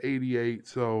ended it at 88,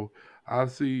 so I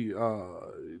see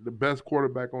the best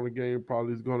quarterback on the game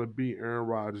probably is going to be Aaron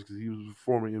Rodgers because he was a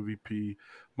former MVP.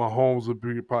 Mahomes would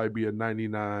probably be a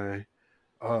 99.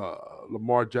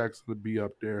 Lamar Jackson would be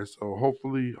up there. So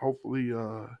hopefully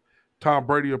Tom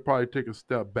Brady will probably take a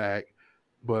step back,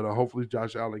 but hopefully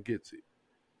Josh Allen gets it.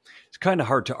 It's kind of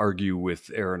hard to argue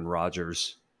with Aaron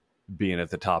Rodgers being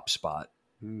at the top spot.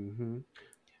 Mm-hmm.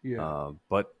 Yeah.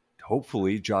 But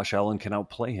hopefully Josh Allen can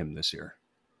outplay him this year.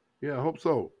 Yeah, I hope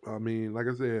so. I mean, like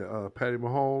I said, Patty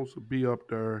Mahomes will be up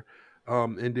there.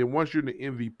 And then once you're the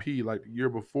MVP, like the year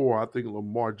before, I think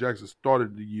Lamar Jackson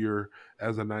started the year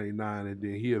as a 99, and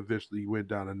then he eventually went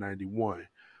down to 91.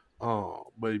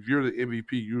 But if you're the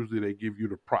MVP, usually they give you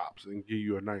the props and give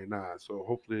you a 99. So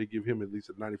hopefully they give him at least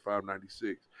a 95,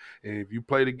 96. And if you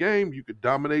play the game, you could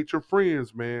dominate your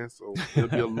friends, man. So it'll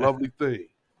be a lovely thing.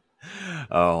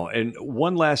 Oh, and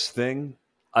one last thing.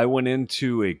 I went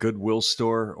into a Goodwill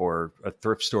store or a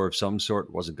thrift store of some sort.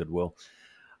 It wasn't Goodwill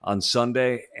on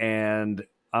Sunday. And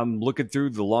I'm looking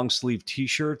through the long sleeve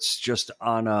t-shirts just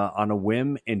on a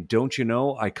whim. And don't you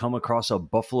know, I come across a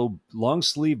long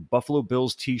sleeve Buffalo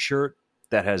Bills t-shirt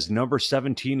that has number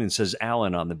 17 and says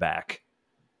Allen on the back.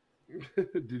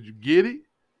 Did you get it?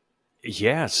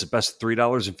 Yeah, it's the best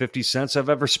 $3.50 I've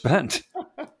ever spent.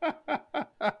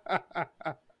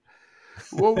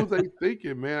 What was they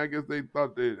thinking, man? I guess they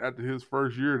thought that after his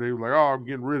first year, they were like, oh, I'm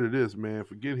getting rid of this, man.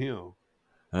 Forget him.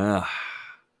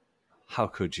 How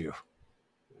could you?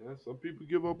 Yeah, some people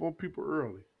give up on people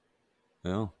early.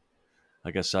 Well,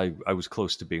 I guess I was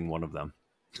close to being one of them.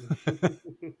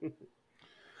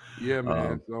 Yeah,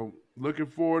 man. So looking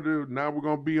forward to now we're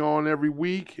going to be on every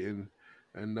week, and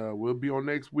we'll be on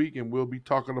next week, and we'll be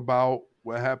talking about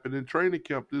what happened in training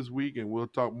camp this week, and we'll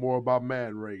talk more about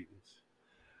Madden ratings.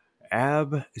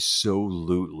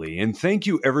 Absolutely. And thank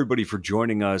you, everybody, for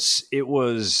joining us. It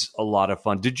was a lot of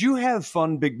fun. Did you have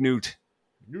fun, Big Newt?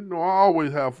 You know I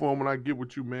always have fun when I get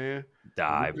with you, man.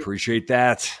 I appreciate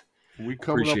that. We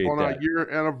coming up on our year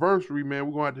anniversary, man.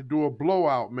 We're going to have to do a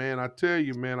blowout, man. I tell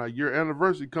you, man, our year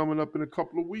anniversary coming up in a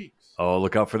couple of weeks. Oh,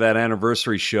 look out for that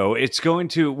anniversary show. It's going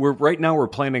to, we're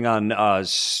planning on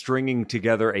stringing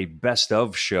together a best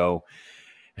of show.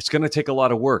 It's going to take a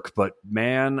lot of work, but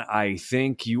man, I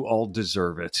think you all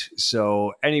deserve it.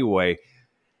 So anyway,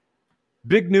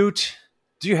 Big Newt,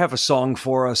 do you have a song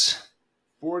for us?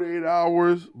 48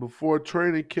 hours before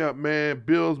training camp, man.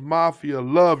 Bills Mafia,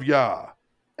 love y'all.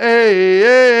 Hey,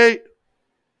 hey.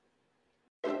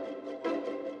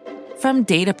 From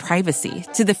data privacy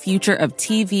to the future of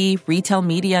TV, retail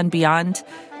media, and beyond,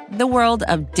 the world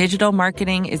of digital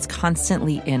marketing is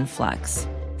constantly in flux.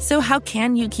 So how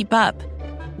can you keep up?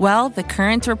 Well, The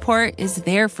Current Report is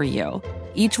there for you.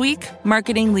 Each week,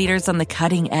 marketing leaders on the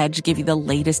cutting edge give you the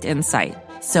latest insight.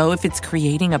 So if it's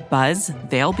creating a buzz,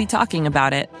 they'll be talking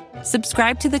about it.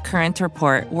 Subscribe to The Current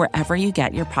Report wherever you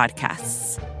get your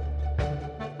podcasts.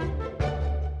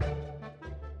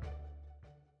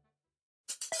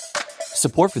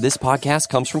 Support for this podcast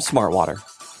comes from Smartwater.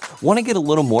 Want to get a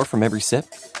little more from every sip?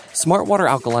 Smartwater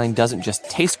Alkaline doesn't just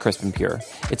tastes crisp and pure,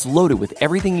 it's loaded with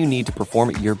everything you need to perform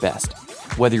at your best,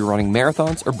 whether you're running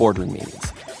marathons or boardroom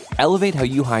meetings. Elevate how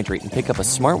you hydrate and pick up a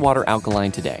Smart Water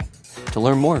Alkaline today. To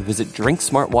learn more, visit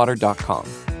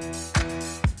drinksmartwater.com.